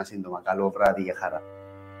πούμε ξανά σύντομα. Καλό βράδυ, για χαρά.